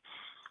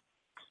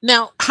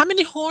 Now, how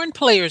many horn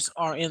players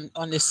are in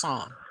on this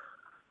song?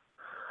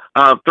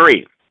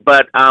 Three,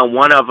 but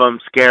one of them,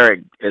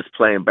 Scarrick, is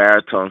playing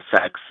baritone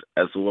sax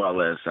as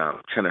well as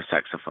tenor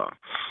saxophone.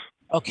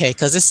 Okay,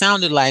 because it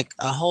sounded like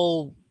a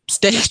whole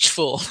stage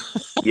full.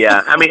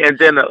 Yeah, I mean, and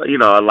then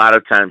a lot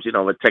of times,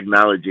 with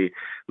technology,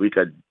 we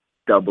could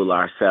double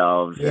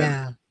ourselves, and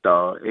Yeah.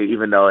 so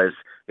even though it's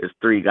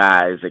three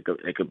guys, it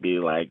could be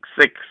like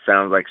six.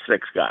 Sounds like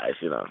six guys.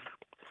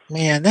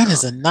 Man,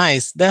 So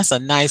that's a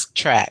nice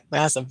track.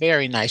 That's a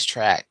very nice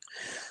track.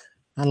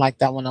 I like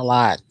that one a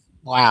lot.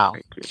 Wow.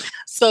 thank you.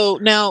 So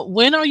now,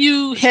 when are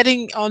you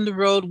heading on the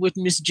road with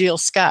Miss Jill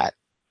Scott?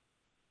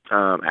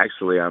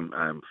 Actually,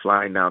 I'm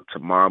flying out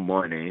tomorrow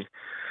morning,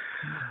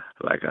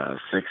 like a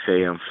 6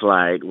 a.m.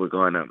 flight. We're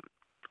going to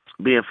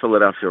be in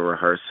Philadelphia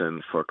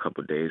rehearsing for a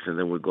couple of days, and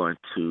then we're going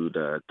to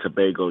the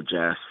Tobago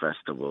Jazz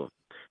Festival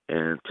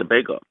in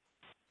Tobago.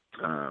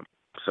 Um,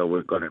 so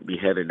we're going to be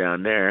headed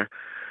down there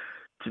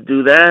to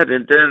do that,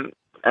 and then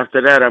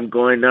after that, I'm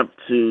going up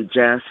to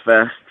Jazz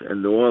Fest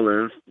in New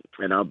Orleans,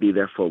 and I'll be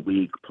there for a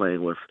week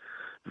playing with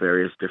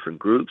various different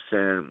groups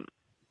and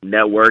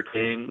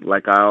networking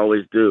like I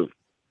always do.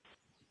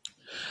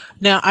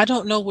 Now, I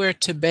don't know where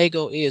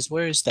Tobago is.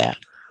 Where is that?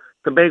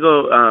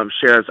 Tobago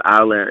shares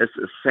island. It's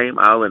the same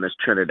island as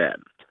Trinidad.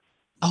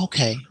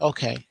 Okay,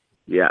 okay.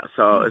 Yeah,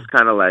 so Oh, it's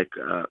kind of like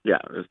yeah,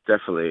 it's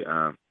definitely.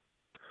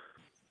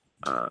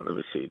 Let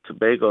me see.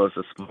 Tobago is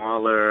a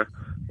smaller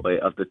way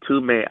of the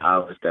two main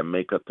islands that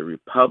make up the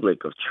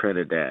Republic of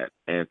Trinidad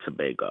and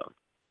Tobago.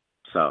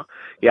 So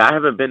yeah, I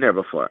haven't been there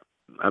before.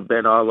 I've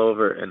been all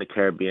over in the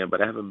Caribbean,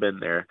 but I haven't been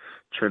there,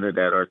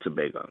 Trinidad or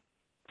Tobago.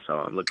 So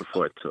I'm looking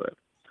forward to it.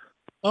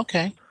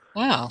 okay.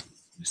 Wow.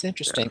 It's Yes.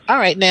 interesting. All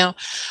right. Now,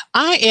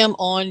 I am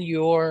on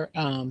your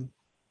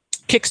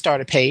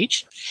Kickstarter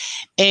page,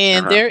 Uh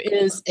and huh. there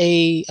is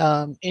a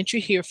entry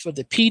here for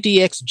the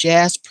PDX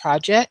Jazz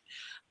Project.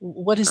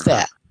 What is Uh huh.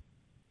 that?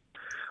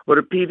 Well,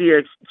 the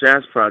PDX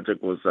Jazz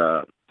Project was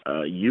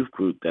a youth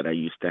group that I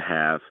used to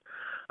have.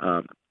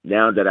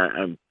 Now that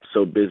I'm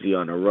so busy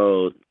on the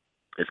road,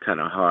 it's kind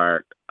of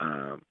hard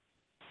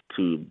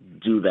to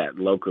do that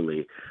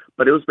locally.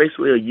 But it was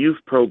basically a youth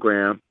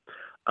program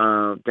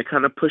that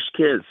kind of pushed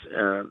kids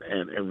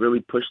and really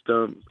pushed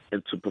them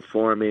into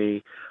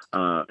performing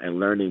and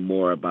learning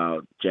more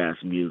about jazz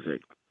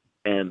music.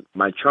 And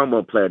my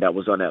trombone player that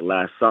was on that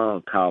last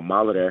song, Kyle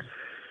Molitor,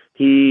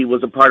 he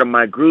was a part of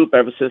my group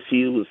ever since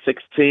he was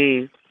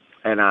 16,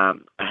 and I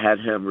had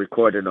him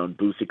recorded on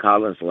Bootsy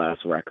Collins'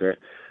 last record,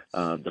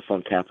 "The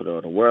Funk Capital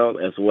of the World,"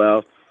 as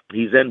well.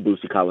 He's in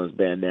Bootsy Collins'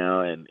 band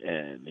now, and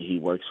he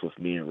works with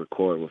me and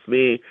record with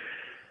me.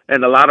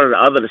 And a lot of the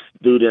other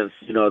students,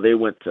 they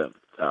went to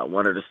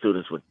one of the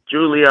students with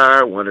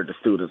Juilliard, one of the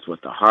students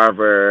went to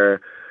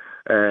Harvard,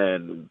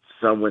 and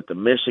some went to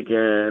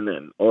Michigan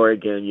and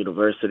Oregon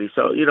University.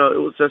 So it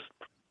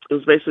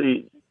was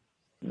basically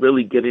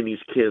really getting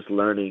these kids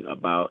learning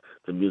about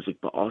the music,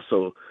 but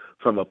also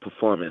from a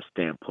performance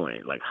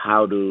standpoint, like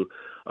how to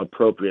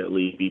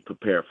appropriately be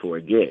prepared for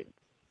a gig,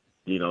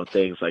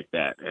 things like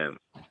that. And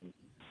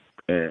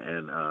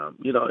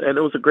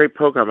it was a great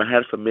program. I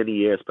had it for many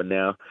years, but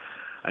now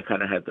I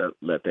kind of had to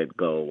let that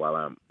go while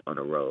I'm on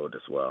the road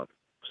as well.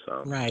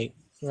 So, Right,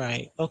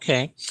 right.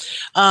 Okay.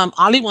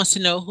 Ollie wants to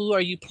know, who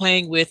are you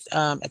playing with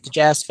at the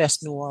Jazz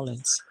Fest New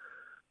Orleans?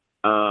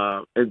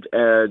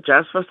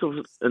 Jazz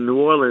Festival in New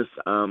Orleans,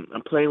 I'm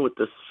playing with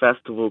this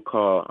festival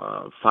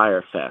called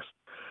Fire Fest.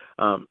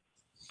 Um,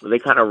 they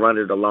kind of run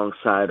it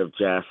alongside of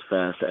Jazz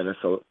Fest, and it's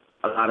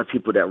a lot of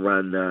people that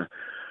run the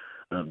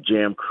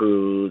jam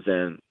crews,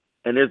 and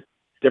there's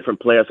different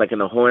players. Like in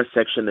the horn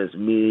section, is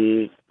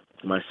me,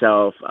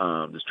 myself,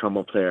 this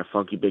trombone player,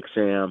 Funky Big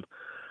Sam.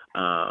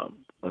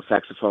 On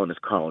saxophone is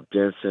Carl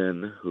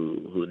Denson,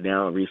 who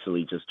now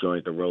recently just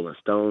joined the Rolling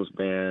Stones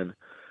band.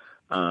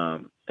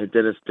 And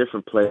then it's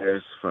different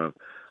players from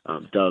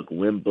Doug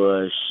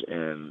Wimbush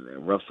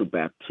and Russell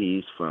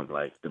Baptiste from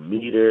like the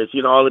Meters,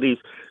 all of these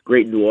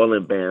great New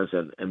Orleans bands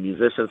and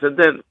musicians. And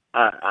then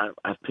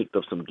I've picked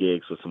up some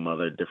gigs with some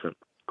other different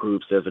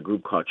groups. There's a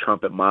group called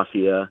Trumpet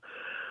Mafia,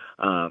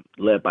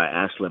 led by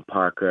Ashlyn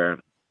Parker,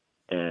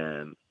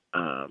 and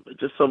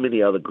just so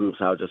many other groups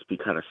I'll just be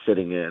kind of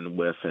sitting in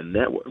with and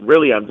network.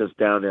 Really, I'm just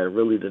down there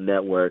really to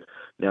network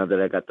now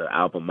that I got the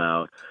album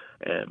out,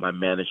 and my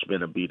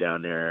management will be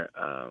down there.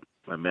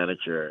 My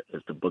manager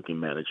is the booking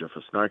manager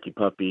for Snarky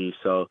Puppy,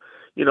 so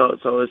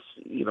so it's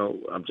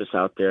I'm just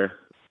out there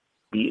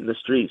beating the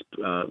streets,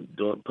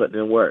 putting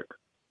in work.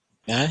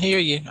 I hear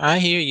you. I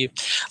hear you.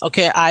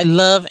 Okay, I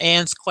love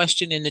Ann's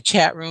question in the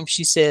chat room.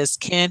 She says,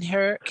 can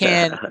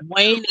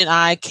Wayne and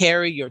I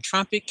carry your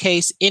trumpet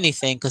case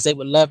anything? Because they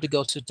would love to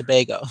go to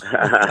Tobago.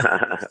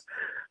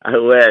 I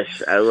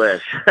wish. I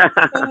wish.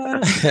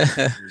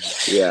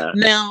 Yeah,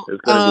 Now,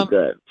 it's gonna be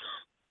good.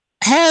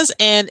 as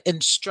an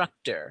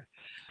instructor,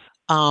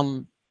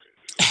 um,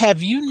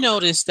 have you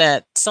noticed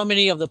that so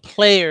many of the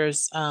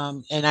players,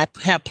 and I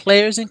have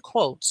players in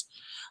quotes,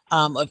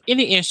 of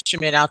any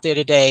instrument out there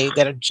today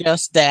that are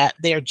just that,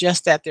 they're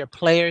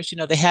players.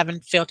 They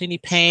haven't felt any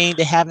pain,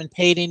 they haven't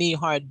paid any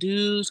hard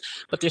dues,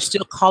 but they're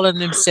still calling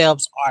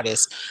themselves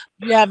artists.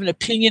 You have an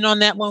opinion on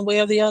that one way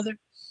or the other?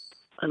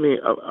 I mean,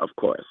 of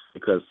course,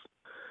 because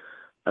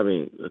I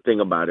mean, the thing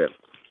about it,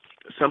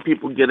 some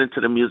people get into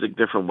the music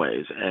different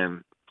ways,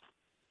 and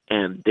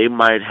they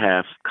might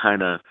have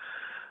kind of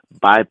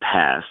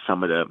bypassed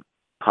some of the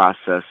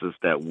processes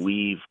that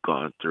we've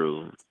gone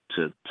through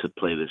to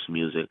play this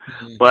music.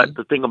 Hmm. But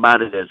the thing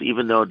about it is,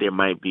 even though they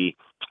might be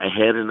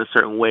ahead in a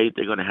certain way,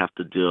 they're going to have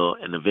to deal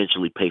and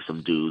eventually pay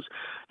some dues,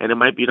 and it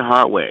might be the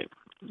hard way.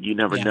 You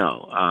never Yeah.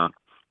 know.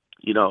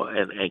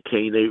 And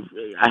Kane,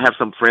 I have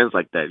some friends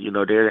like that.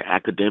 They're in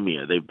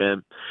academia. They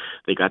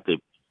got their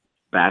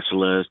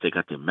bachelors, they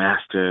got their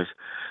masters,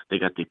 they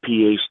got their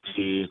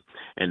PhD,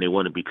 and they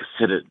want to be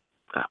considered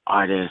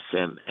artists.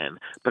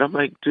 But I'm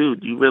like,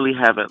 dude, you really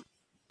haven't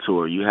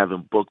toured, you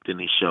haven't booked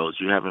any shows,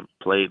 you haven't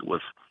played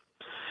with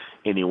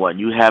anyone,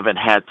 you haven't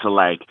had to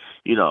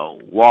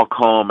walk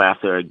home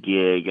after a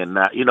gig, and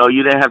not, you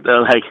didn't have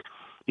to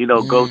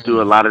go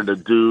through a Mm. lot of the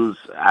dues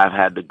I've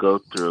had to go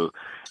through.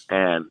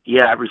 And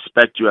yeah, I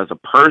respect you as a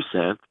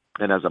person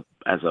and as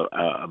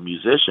a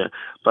musician,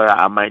 but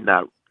I might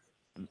not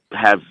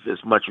have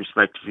as much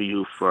respect for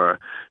you for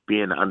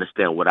being to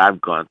understand what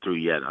I've gone through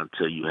yet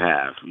until you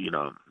have.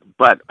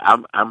 But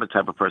I'm a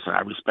type of person,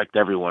 I respect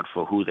everyone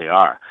for who they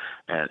are,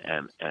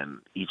 and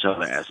each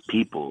other as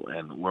people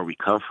and where we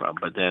come from.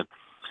 But then,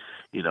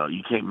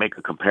 you can't make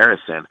a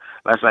comparison.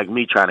 That's like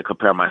me trying to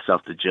compare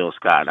myself to Jill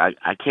Scott.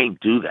 I can't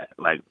do that.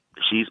 Like,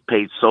 she's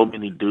paid so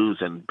many dues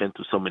and been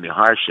through so many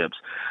hardships,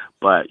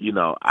 but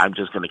I'm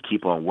just going to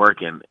keep on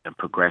working and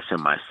progressing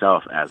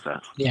myself as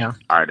a Yeah.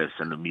 artist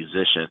and a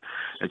musician,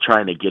 and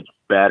trying to get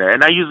better.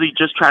 And I usually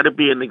just try to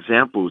be an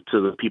example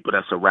to the people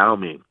that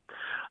surround me.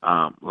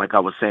 Like I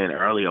was saying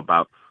earlier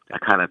about, I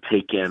kind of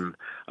take in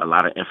a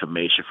lot of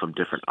information from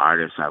different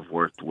artists I've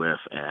worked with,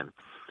 and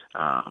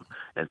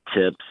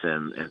tips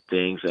and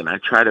things, and I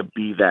try to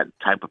be that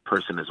type of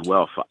person as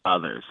well for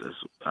others. As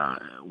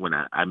when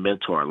I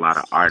mentor a lot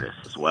of artists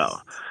as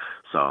well.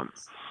 So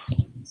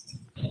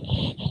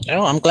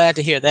Oh, I'm glad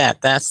to hear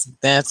that. That's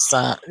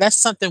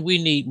something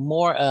we need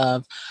more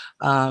oh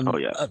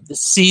yeah, of the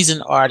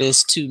seasoned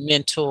artists to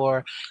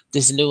mentor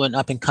this new and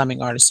up and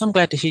coming artist. So I'm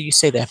glad to hear you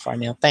say that,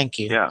 Farnell. Thank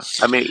you. yeah.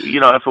 I mean,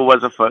 if it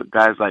wasn't for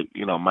guys like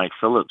Mike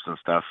Phillips and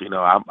stuff,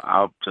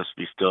 I'll just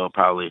be still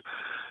probably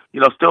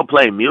still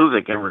playing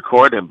music and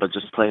recording, but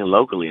just playing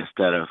locally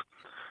instead of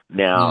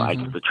now I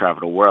get Hmm. to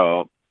travel the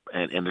world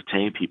and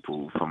entertain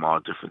people from all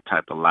different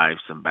type of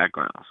lives and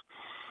backgrounds.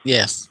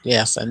 Yes,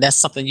 yes, and that's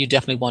something you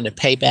definitely want to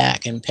pay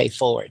back and pay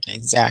forward.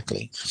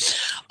 Exactly.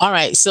 All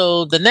right,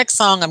 so the next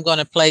song I'm going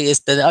to play is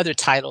the other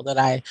title that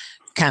I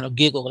kind of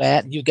giggled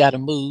at. You got to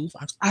move.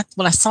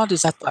 When I saw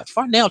this, I thought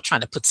Farnell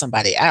trying to put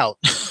somebody out.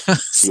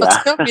 So Yeah.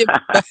 tell me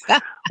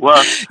about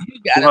well,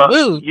 you got to well,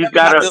 move. you Tell me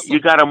about gotta this you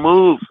one. gotta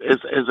move is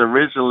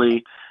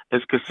originally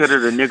is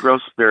considered a Negro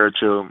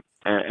spiritual,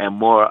 and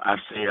more I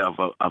say of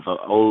a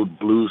old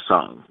blues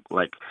song,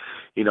 like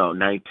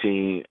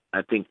 19,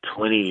 I think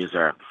 20s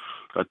or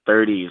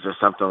 30s or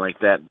something like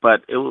that.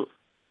 But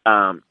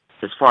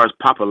as far as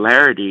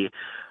popularity,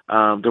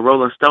 the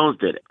Rolling Stones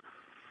did it.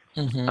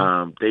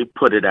 Hmm. They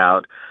put it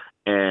out,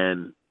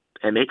 and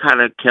they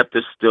kind of kept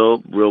it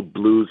still real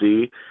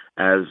bluesy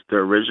as the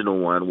original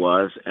one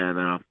was.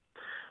 And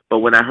but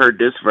when I heard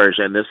this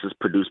version, this is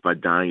produced by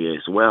Danye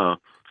as well.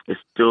 It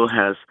still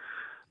has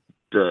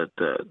the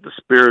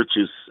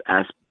spiritual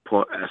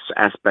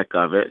aspect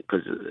of it,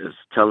 because it's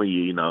telling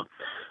you,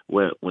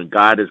 when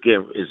God is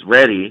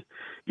ready,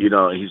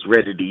 He's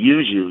ready to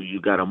use you. You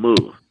got to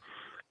move.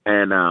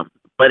 And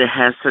but it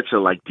has such a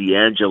like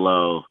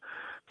D'Angelo,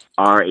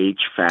 RH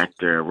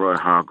Factor, Roy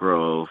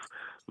Hargrove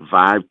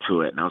vibe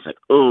to it, and I was like,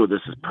 oh,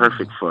 this is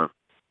perfect for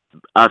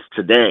us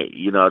today.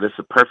 This is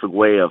a perfect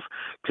way of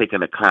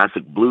taking a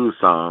classic blues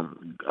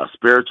song, a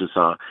spiritual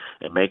song,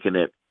 and making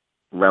it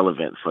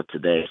relevant for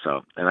today.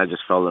 So, and I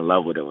just fell in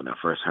love with it when I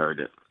first heard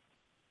it.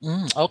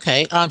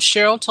 Okay.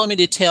 Cheryl told me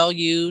to tell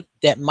you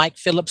that Mike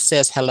Phillips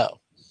says hello.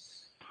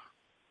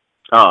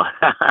 Oh,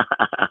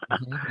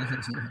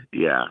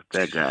 yeah,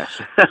 that guy.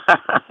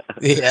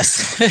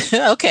 Yes.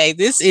 Okay.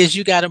 This is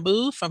You Gotta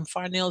Move from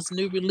Farnell's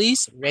new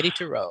release, Ready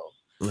to Roll.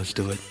 Let's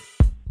do it.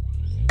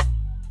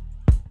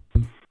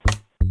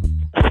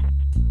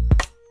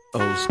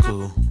 Old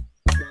school.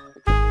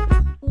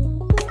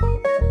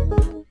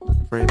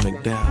 Fred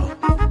McDowell.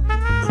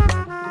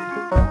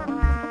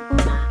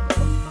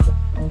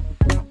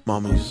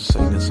 Mama used to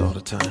sing this all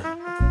the time.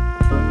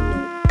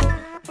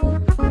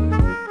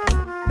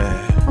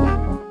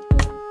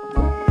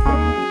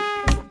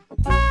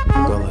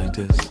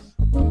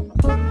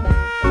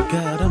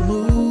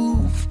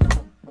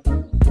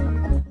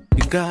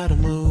 gotta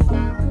move.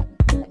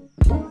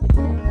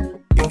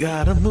 You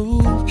gotta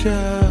move,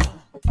 child.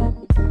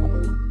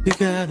 You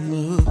gotta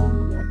move.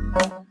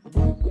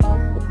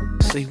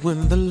 See,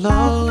 when the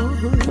Lord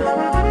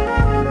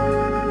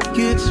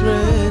gets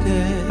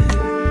ready,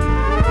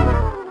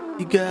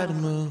 you gotta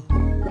move.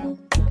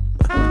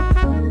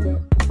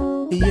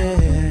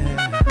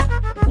 Yeah.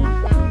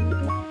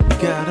 You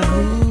gotta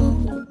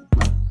move.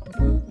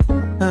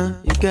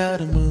 You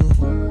gotta move.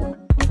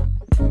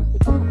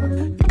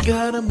 You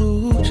gotta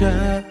move,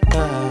 child.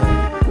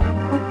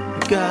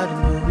 You gotta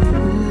move.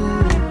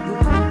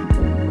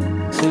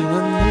 See,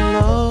 when the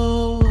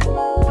Lord,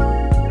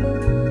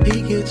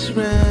 He gets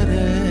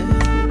ready,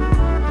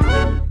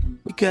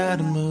 you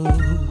gotta move.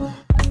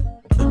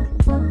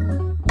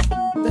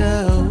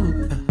 Oh.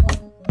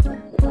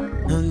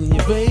 And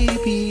you may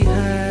be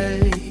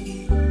high,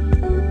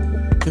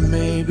 you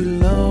may be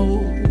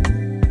low,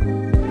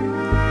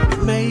 you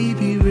may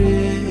be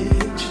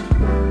rich,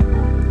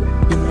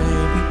 you may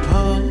be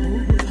poor,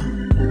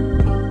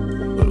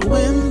 but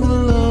when the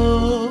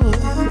Lord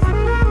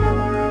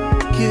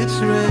gets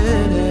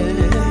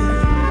ready,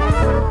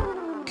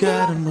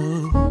 gotta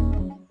move.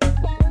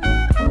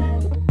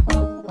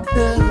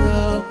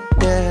 Oh,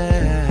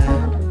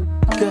 yeah,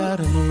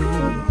 gotta move.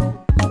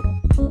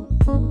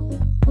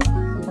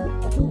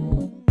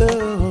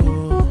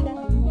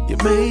 Oh, you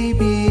may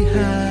be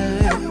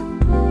high,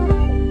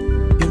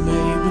 you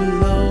may be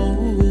low,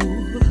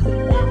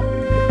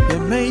 you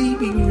may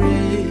be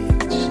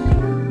rich,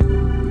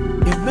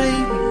 you may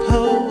be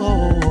poor,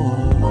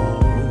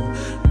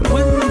 but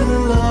when the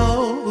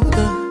Lord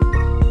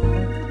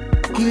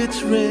gets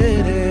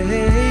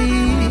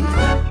ready,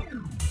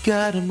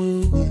 gotta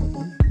move.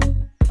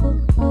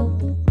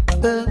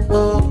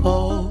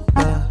 Oh,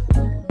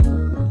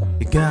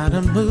 you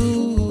gotta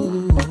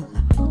move.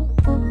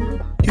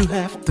 You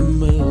have to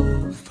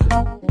move.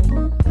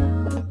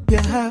 You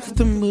have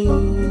to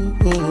move.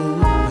 You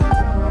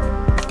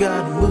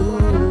gotta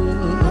move.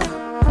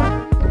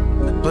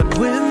 But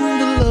when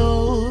the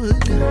Lord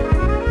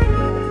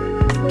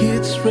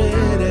gets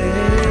ready,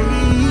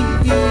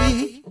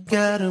 you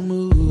gotta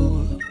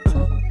move.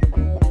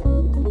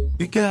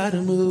 You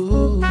gotta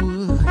move.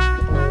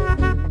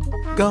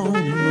 Go on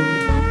and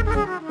move.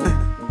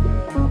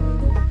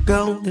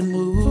 Go on and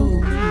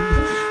move.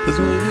 That's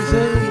when you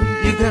say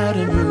you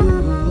gotta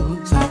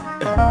move. Say,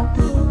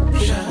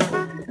 move,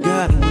 shine.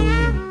 Gotta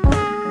move.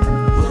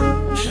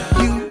 Move,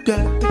 shine. You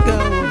got to go.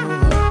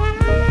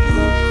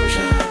 Move,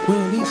 shine.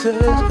 When he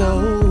says go,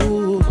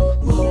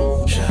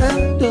 move, shine.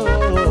 And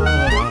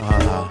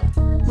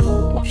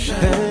move, shine.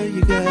 Hey,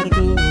 you gotta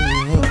move.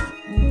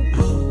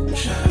 Move,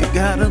 shine. You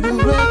gotta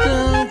move right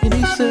now when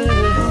he says,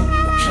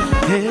 move, shine.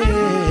 Hey.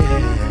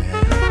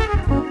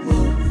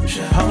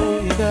 Oh,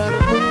 you gotta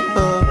move,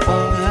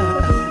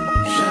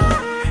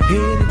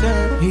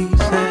 anytime he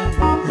says,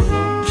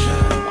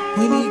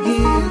 when he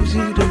gives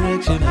you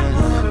direction,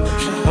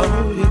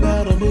 oh, you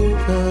gotta move,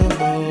 don't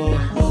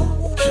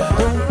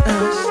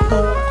ask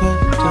no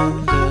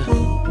questions,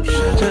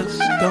 just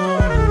go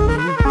and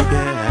move,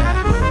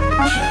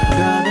 yeah,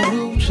 gotta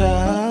move,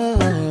 child,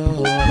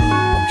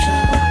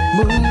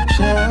 move,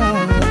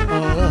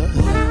 child,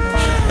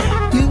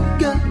 you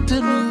got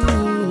to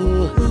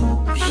move,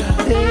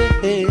 yeah.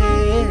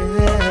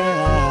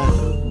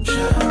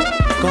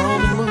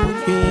 Gonna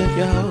move, yeah,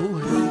 yo.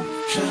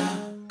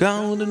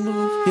 Gonna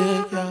move,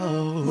 yeah,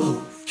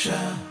 yo.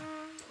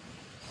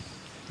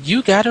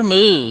 You Gotta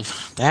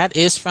Move. That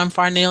is from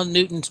Farnell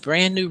Newton's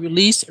brand new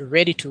release,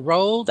 Ready to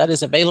Roll. That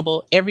is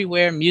available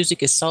everywhere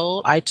music is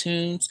sold,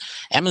 iTunes,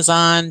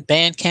 Amazon,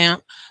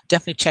 Bandcamp.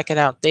 Definitely check it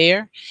out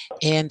there.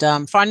 And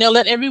Farnell,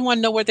 let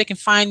everyone know where they can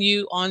find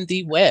you on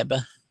the web.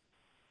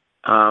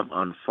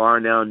 On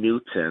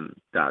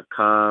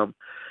farnellnewton.com.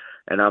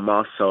 And I'm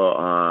also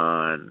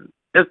on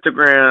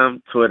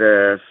Instagram,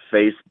 Twitter,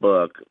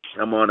 Facebook.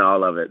 I'm on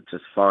all of it.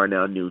 Just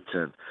Farnell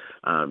Newton.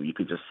 You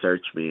can just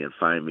search me and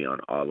find me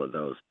on all of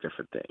those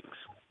different things.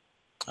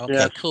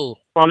 Okay, cool.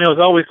 Farnell's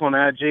always on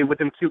IG with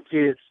them cute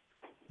kids.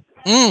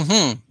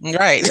 Mm-hmm.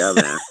 Right. Yeah,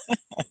 man.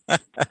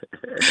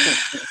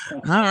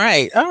 All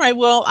right. All right.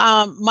 Well,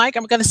 Mike,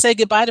 I'm going to say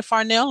goodbye to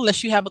Farnell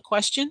unless you have a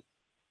question.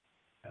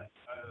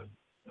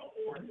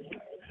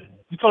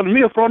 You talking to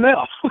me or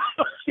Farnell?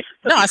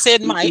 No, I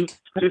said Mike.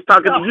 She's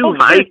talking to you,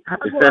 Mike. I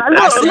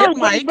said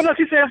Mike. But no,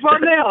 she said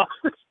Farnell.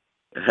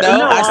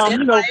 No, I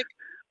said Mike.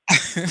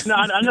 No,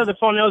 I know the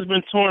Farnell's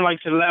been touring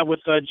like to lab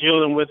with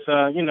Jill and with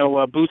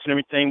Boots and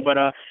everything, but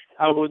I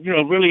would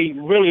really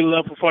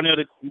love for Farnell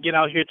to get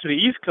out here to the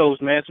East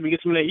Coast, man, so we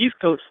get some of that East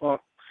Coast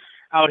funk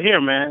out here,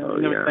 man,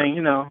 and everything,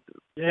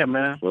 Yeah,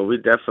 man. Well, we're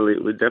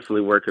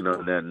definitely working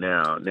on that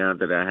now. Now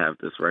that I have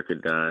this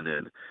record done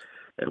and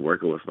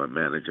working with my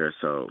manager,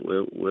 so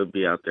we'll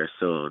be out there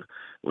soon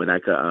when I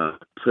could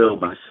fill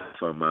myself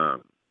from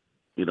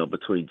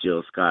between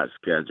Jill Scott's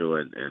schedule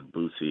and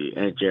Bootsy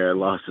and Jared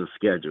Lawson's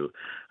schedule.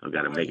 I've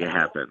got to make it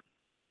happen.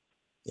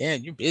 Yeah,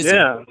 you're busy.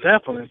 Yeah,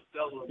 definitely.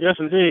 Yes,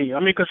 indeed. I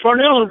mean, because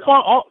Farnell,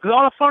 all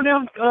the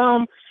Farnell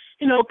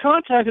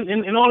contacts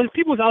and all these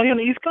people's out here on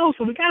the East Coast,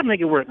 so we gotta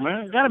make it work,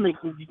 man.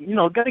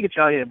 Gotta get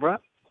y'all here, bro.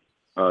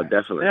 Oh,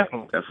 definitely.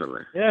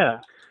 Yeah.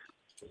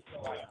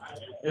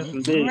 Yes,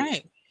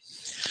 indeed.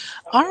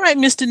 All right,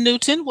 Mr.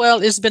 Newton.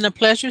 Well, it's been a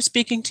pleasure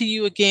speaking to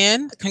you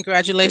again.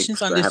 Congratulations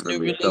Thanks on for this having new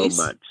me release.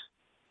 so much.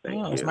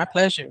 Thank you. It's my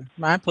pleasure.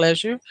 My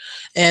pleasure.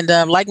 And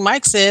like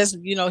Mike says,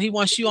 he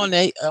wants you on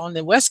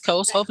the West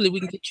Coast. Hopefully we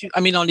can get you. I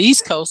mean, on the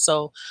East Coast.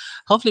 So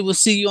hopefully we'll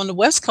see you on the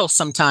West Coast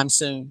sometime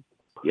soon.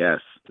 Yes,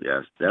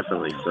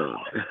 definitely soon.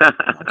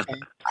 Okay.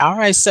 All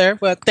right, sir.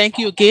 Well, thank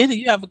you again, and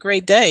you have a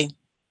great day.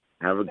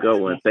 Have a good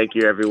one. Thank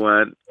you,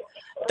 everyone.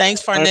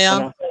 Thanks,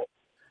 Farnell.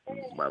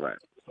 Bye-bye.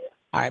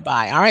 All right,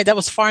 bye. All right, that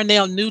was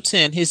Farnell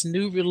Newton. His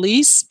new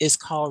release is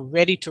called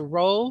Ready to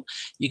Roll.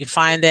 You can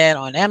find that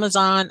on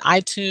Amazon,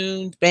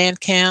 iTunes,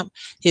 Bandcamp,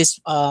 his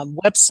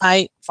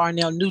website,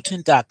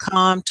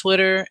 farnellnewton.com,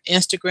 Twitter,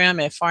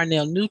 Instagram at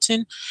Farnell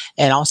Newton,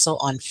 and also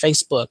on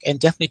Facebook. And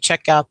definitely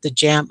check out the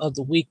Jam of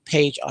the Week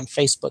page on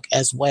Facebook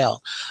as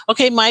well.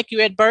 Okay, Mike,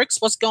 you at Burks?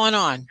 What's going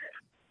on?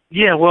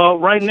 Yeah, well,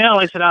 right now,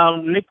 like I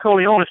said, Nick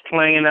Corleone is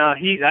playing. I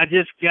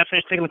just got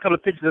finished taking a couple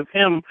of pictures of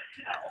him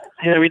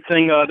and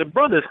everything. The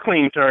brother's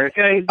clean, sir,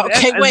 okay?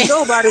 Okay, wait. There's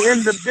nobody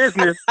in the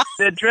business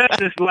that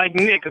dresses like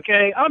Nick,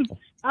 okay? I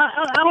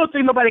don't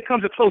think nobody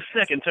comes a close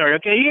second, sir,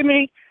 okay? You hear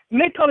me?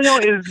 Nick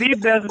Corleone is the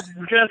best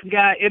dressed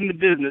guy in the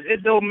business.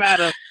 It don't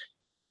matter.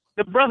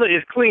 The brother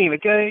is clean,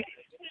 okay?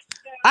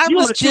 You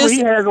want to see what he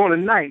has on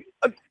tonight.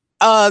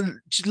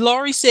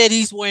 Lori said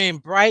he's wearing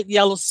bright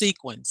yellow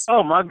sequins.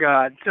 Oh, my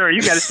God. Sir,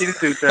 you got to see the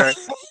suit, sir.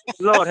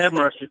 Lord have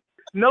mercy.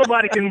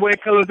 Nobody can wear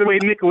colors the way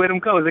Nick wear them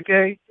colors,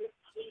 okay?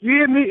 You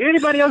hear me?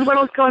 Anybody else wear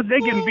those colors, they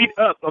getting beat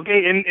up,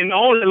 okay? And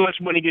all the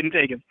lunch money getting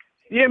taken.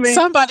 You hear me?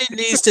 Somebody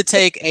needs to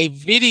take a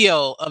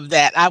video of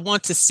that. I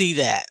want to see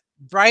that.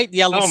 Bright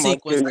yellow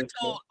sequins.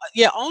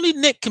 Only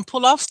Nick can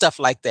pull off stuff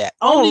like that.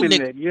 Only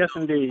Nick. Yes,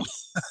 indeed.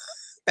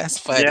 That's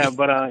funny. Yeah,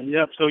 but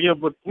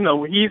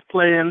he's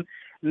playing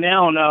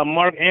now. And,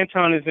 Mark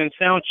Anton is in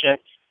sound check,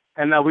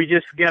 and we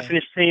just got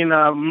finished seeing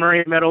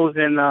Murray Meadows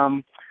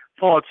and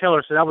Paul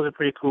Taylor, so that was a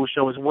pretty cool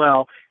show as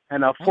well.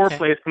 And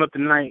Foreplay is coming up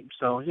tonight,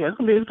 so yeah, it's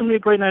gonna be a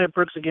great night at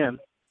Burks again.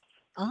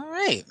 All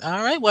right.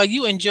 Well,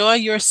 you enjoy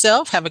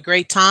yourself. Have a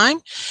great time.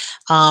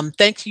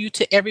 Thank you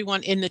to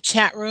everyone in the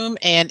chat room,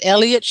 and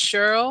Elliot,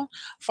 Cheryl,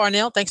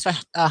 Farnell. Thanks for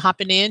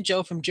hopping in.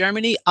 Joe from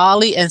Germany,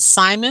 Ollie, and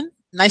Simon.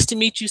 Nice to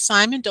meet you,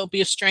 Simon. Don't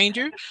be a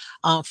stranger.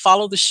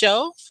 Follow the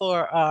show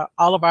for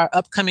all of our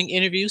upcoming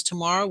interviews.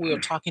 Tomorrow, we are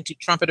talking to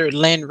trumpeter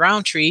Len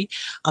Roundtree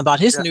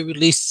about his new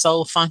release,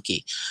 Soul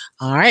Funky.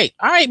 All right,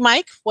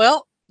 Mike.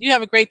 Well, you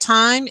have a great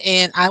time,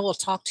 and I will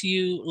talk to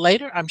you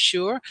later, I'm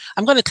sure.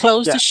 I'm going to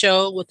close the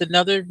show with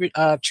another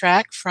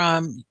track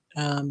from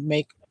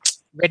Make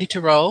Ready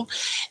to Roll.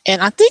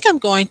 And I think I'm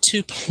going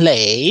to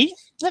play,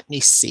 let me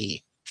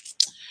see.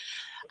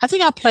 I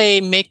think I'll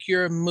play Make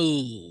Your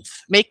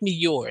Move. Make Me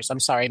Yours. I'm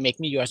sorry, Make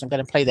Me Yours. I'm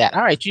going to play that.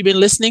 All right, you've been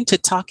listening to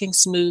Talking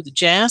Smooth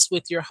Jazz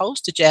with your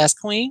host, the Jazz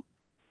Queen.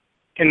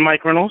 And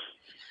Mike Reynolds.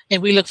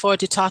 And we look forward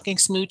to talking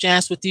smooth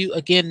jazz with you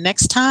again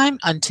next time.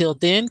 Until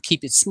then,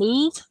 keep it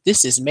smooth.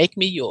 This is Make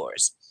Me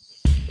Yours.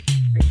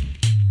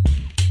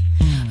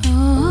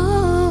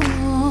 Oh,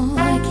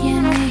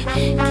 can we,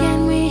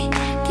 can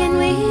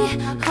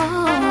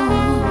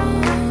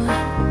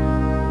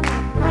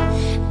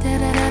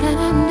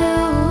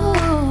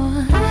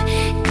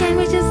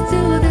we just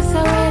do this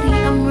already?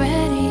 I'm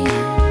ready.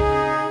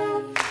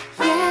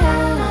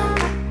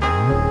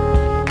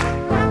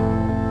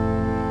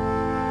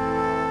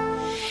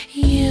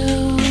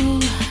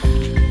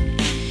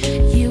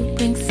 You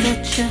bring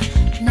such a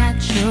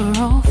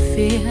natural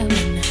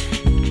feeling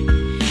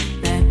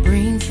that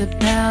brings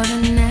about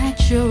a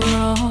natural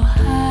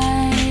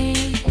high.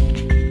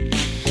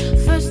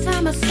 First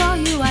time I saw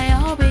you, I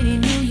already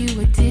knew you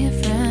were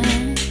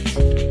different.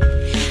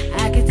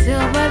 I could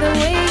tell by the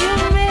way you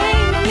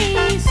made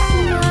me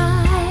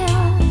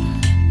smile,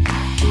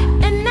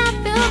 and I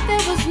felt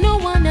there was no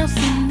one else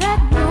in that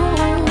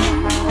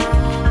room.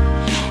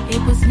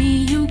 It was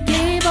me you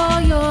gave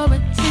all your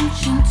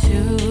attention to.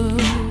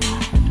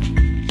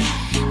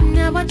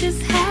 Now I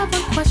just have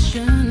one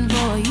question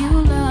for you,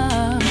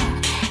 love.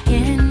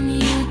 Can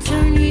you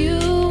turn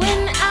you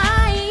and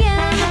I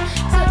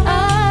into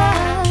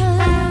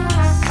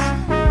us?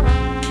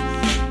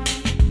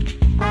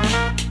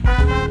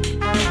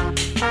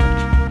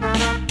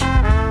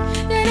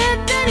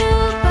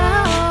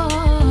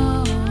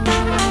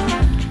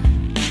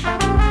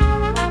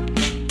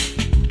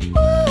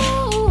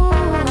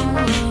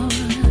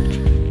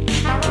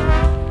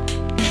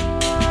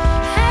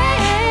 Hey.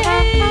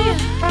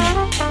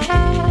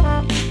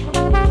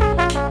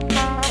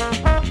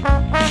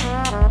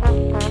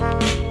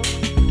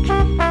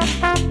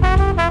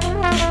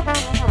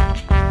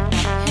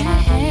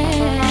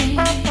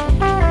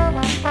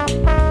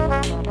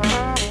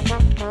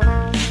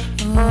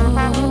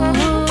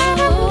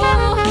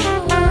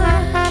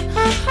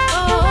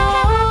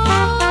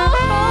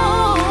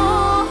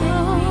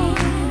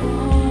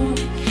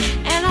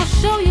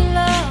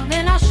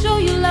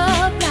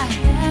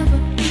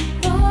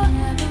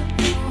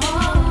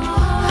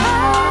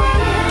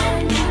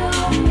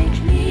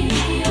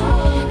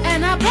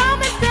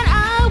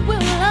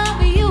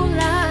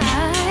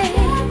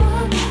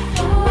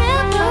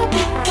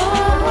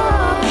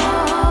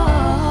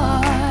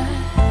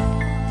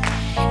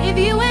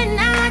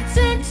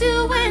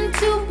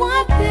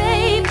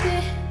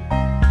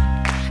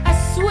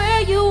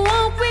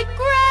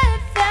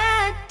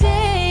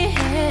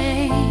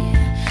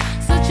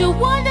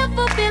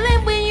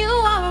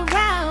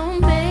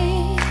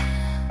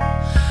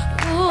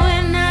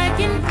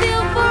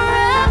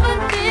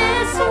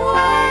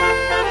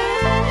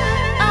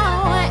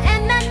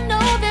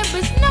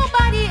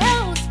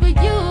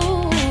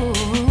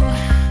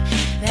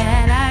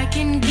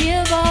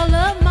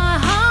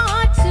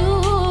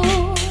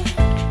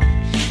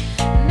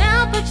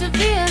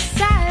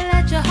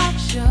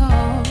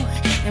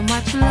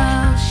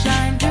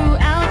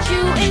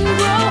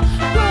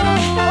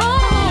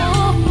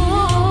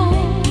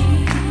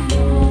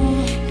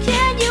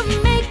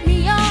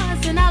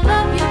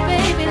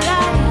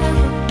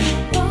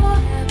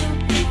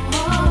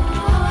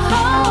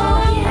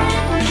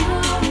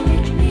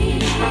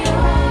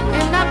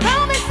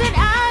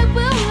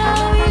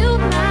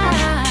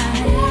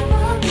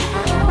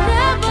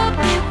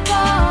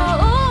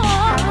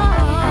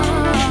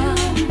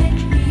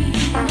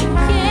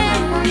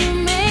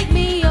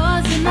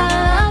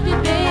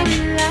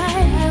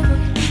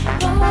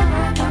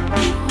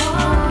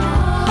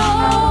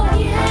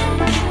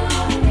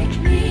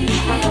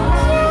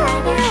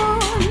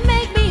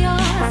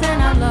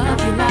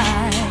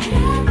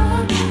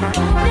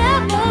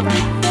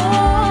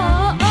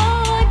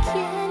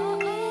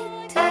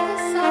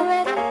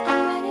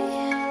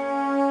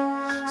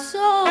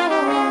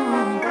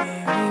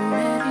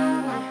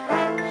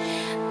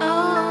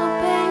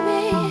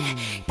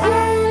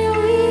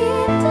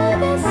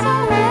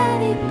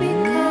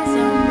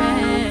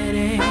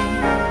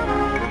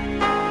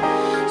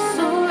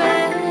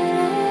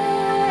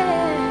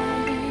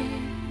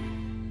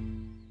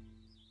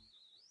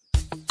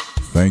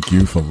 Thank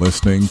you for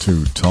listening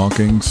to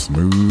Talking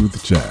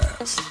Smooth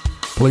Jazz.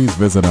 Please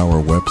visit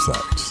our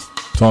websites,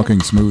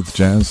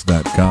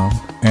 talkingsmoothjazz.com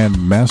and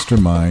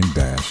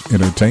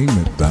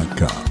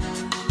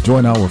mastermind-entertainment.com.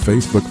 Join our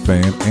Facebook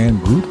fan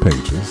and group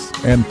pages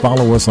and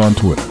follow us on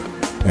Twitter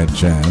at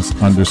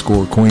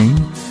jazz_queen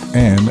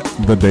and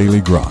The Daily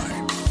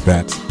Grind.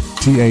 That's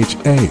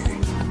THA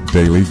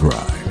Daily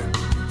Grind.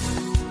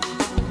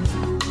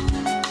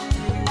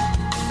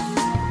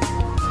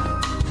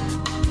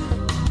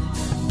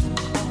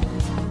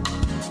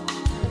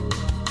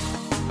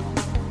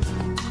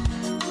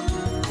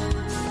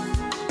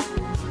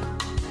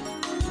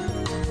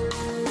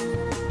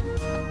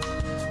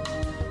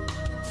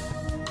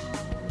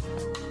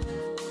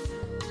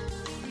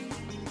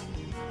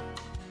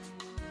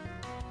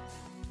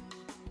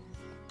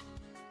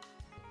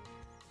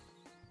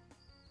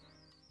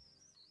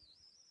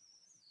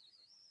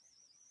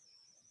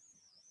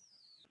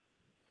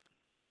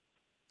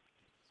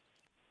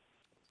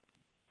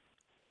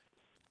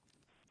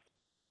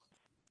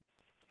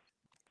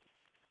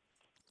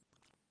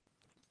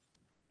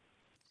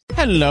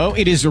 Hello,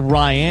 it is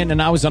Ryan,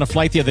 and I was on a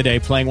flight the other day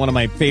playing one of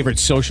my favorite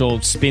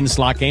social spin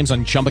slot games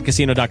on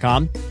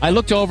ChumbaCasino.com. I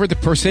looked over at the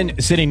person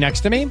sitting next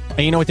to me, and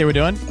you know what they were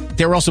doing?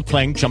 They were also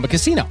playing Chumba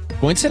Casino.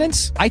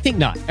 Coincidence? I think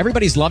not.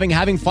 Everybody's loving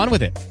having fun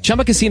with it.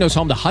 Chumba Casino is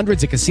home to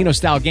hundreds of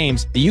casino-style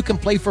games that you can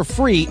play for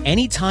free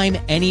anytime,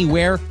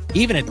 anywhere,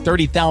 even at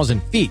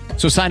 30,000 feet.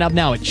 So sign up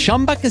now at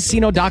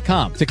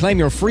ChumbaCasino.com to claim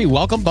your free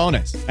welcome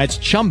bonus. That's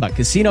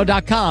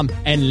ChumbaCasino.com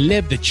and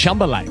live the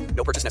Chumba life.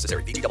 No purchase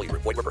necessary. VGW.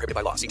 Void where prohibited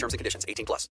by law. See terms and conditions. 18+.